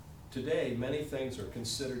 today many things are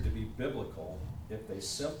considered to be biblical if they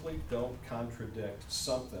simply don't contradict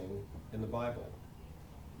something in the Bible,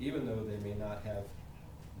 even though they may not have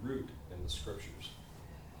root in the Scriptures.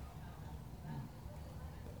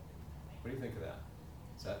 What do you think of that?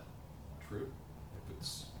 Is that true? If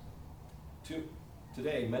it's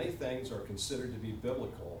today, many things are considered to be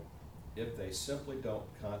biblical if they simply don't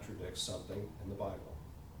contradict something in the Bible,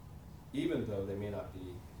 even though they may not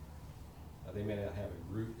have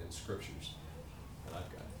a root in Scriptures. And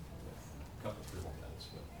I've got a couple of things,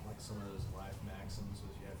 but Like some of those life maxims,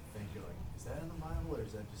 was you have to think, you're like, is that in the Bible, or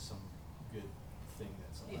is that just some good thing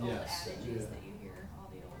that The somebody? old Yes. adages Yeah. that you hear,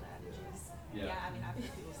 all the old adages. Yeah. I've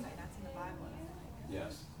heard people say that's in the Bible, and I'm like,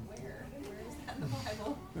 yes, where is that in the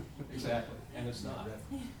Bible? exactly. And it's not,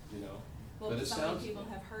 Well, but it so sounds, many people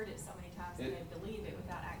have heard it so many times that they believe it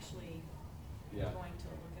without actually yeah. going to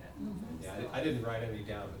look at it. Yeah, I didn't write any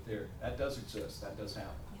down, but that does exist, that does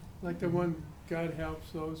happen. Like the one, God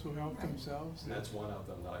helps those who help themselves. And that's one of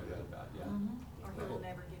them that I read about, yeah. Or he will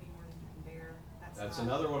never give you more than you can bear. That's not-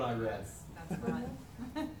 another one I read. That's not.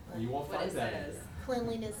 You won't what find it that in says. there.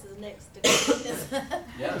 Cleanliness is next to godliness.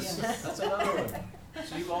 Yes, that's another one.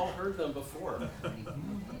 So you've all heard them before.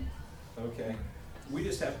 Okay, we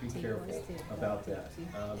just have to be careful about that.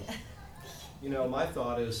 My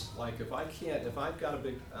thought is, like, if I've got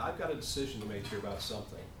a decision to make here about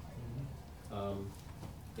something,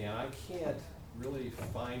 and I can't really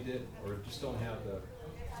find it, or just don't have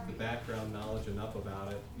the background knowledge enough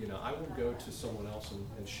about it, I will go to someone else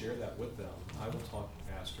and share that with them. I will talk to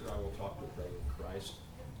pastor, I will talk to a brother in Christ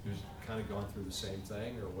who's kind of gone through the same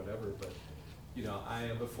thing or whatever, but,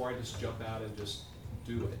 before I just jump out and just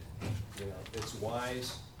do it, it's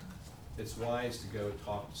wise to go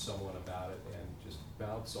talk to someone about it and just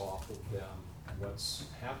bounce off of them what's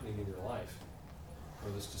happening in your life, or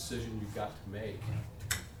this decision you've got to make.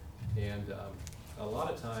 And a lot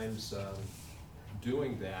of times,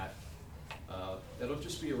 doing that, it'll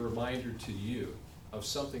just be a reminder to you of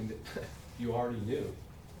something that you already knew.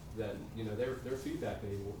 That, their feedback,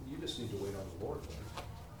 you just need to wait on the Lord, man.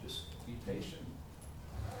 Just be patient.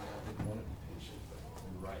 I didn't want to be patient, but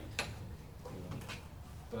you're right.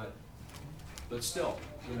 But still,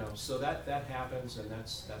 so that happens, and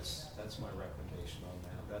that's my recommendation on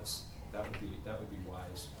that. That would be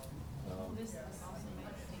wise. This also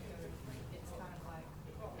makes me think of, it's kind of like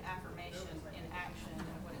an affirmation in action,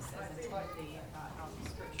 and what it says in Timothy about how the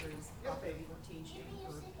Scripture is operating for teaching,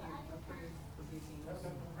 for reproof, rebuking.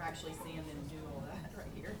 We're actually seeing them do all that right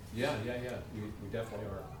here. Yeah, we definitely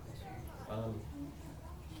are.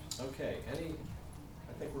 Okay, I think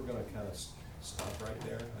we're gonna kind of stop right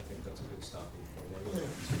there. I think that's a good stopping point. Anyway.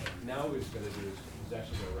 Now what he's gonna do is he's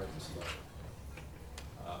actually gonna write this letter.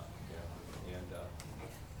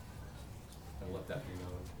 And let that be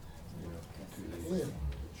known, to the Lynn,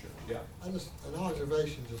 church. Yeah. an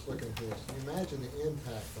observation just looking at this. Can you imagine the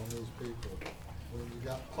impact on these people when you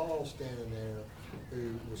got Paul standing there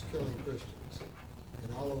who was killing Christians,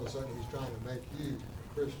 and all of a sudden he's trying to make you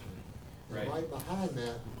a Christian. And right behind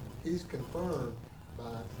that, he's confirmed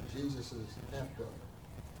by Jesus' half-brother.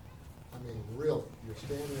 I mean, really, you're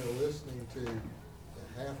standing there listening to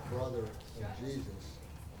the half-brother of Jesus.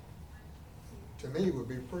 To me, would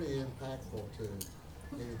be pretty impactful to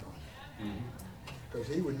anybody. Because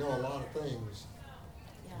he would know a lot of things,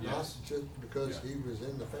 not Yes. just because Yeah. he was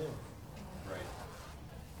in the family. Right.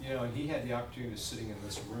 And he had the opportunity of sitting in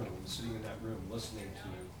that room, listening to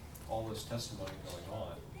all this testimony going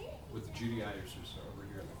on with the Judaizers over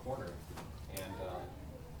here in the corner. And,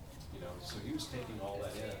 so he was taking all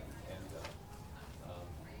that in. And,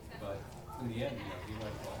 but in the end, he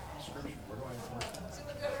went, well, Scripture, where do I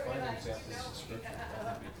find examples of Scripture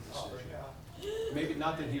that make the decision? Maybe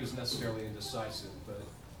not that he was necessarily indecisive,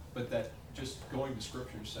 but that just going to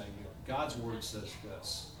Scripture and saying, God's Word says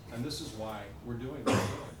this, and this is why we're doing what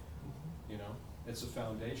we're doing. It's a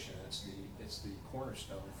foundation. It's the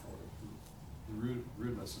cornerstone for the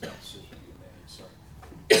rudeness of that decision being made. So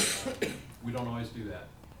we don't always do that,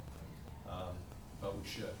 but we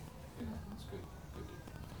should. It's good to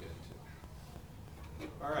get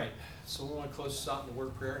into. All right, so we want to close this out in the word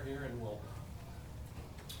of prayer here, and we'll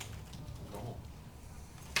go home.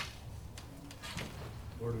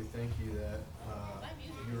 Lord, we thank you that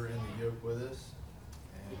you are in the yoke with us,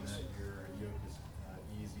 and that your yoke is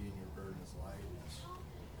easy and your burden is light.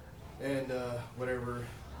 And whatever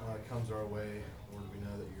comes our way, Lord, we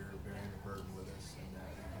know that you're bearing the burden with us, and that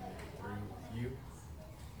we can make it through with you.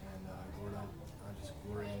 And Lord, I just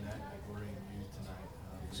glory in that, and I glory in you tonight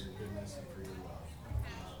for your goodness and for your love.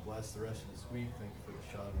 Bless the rest of this week. Thank you for the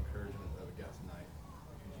shot of encouragement that we got tonight.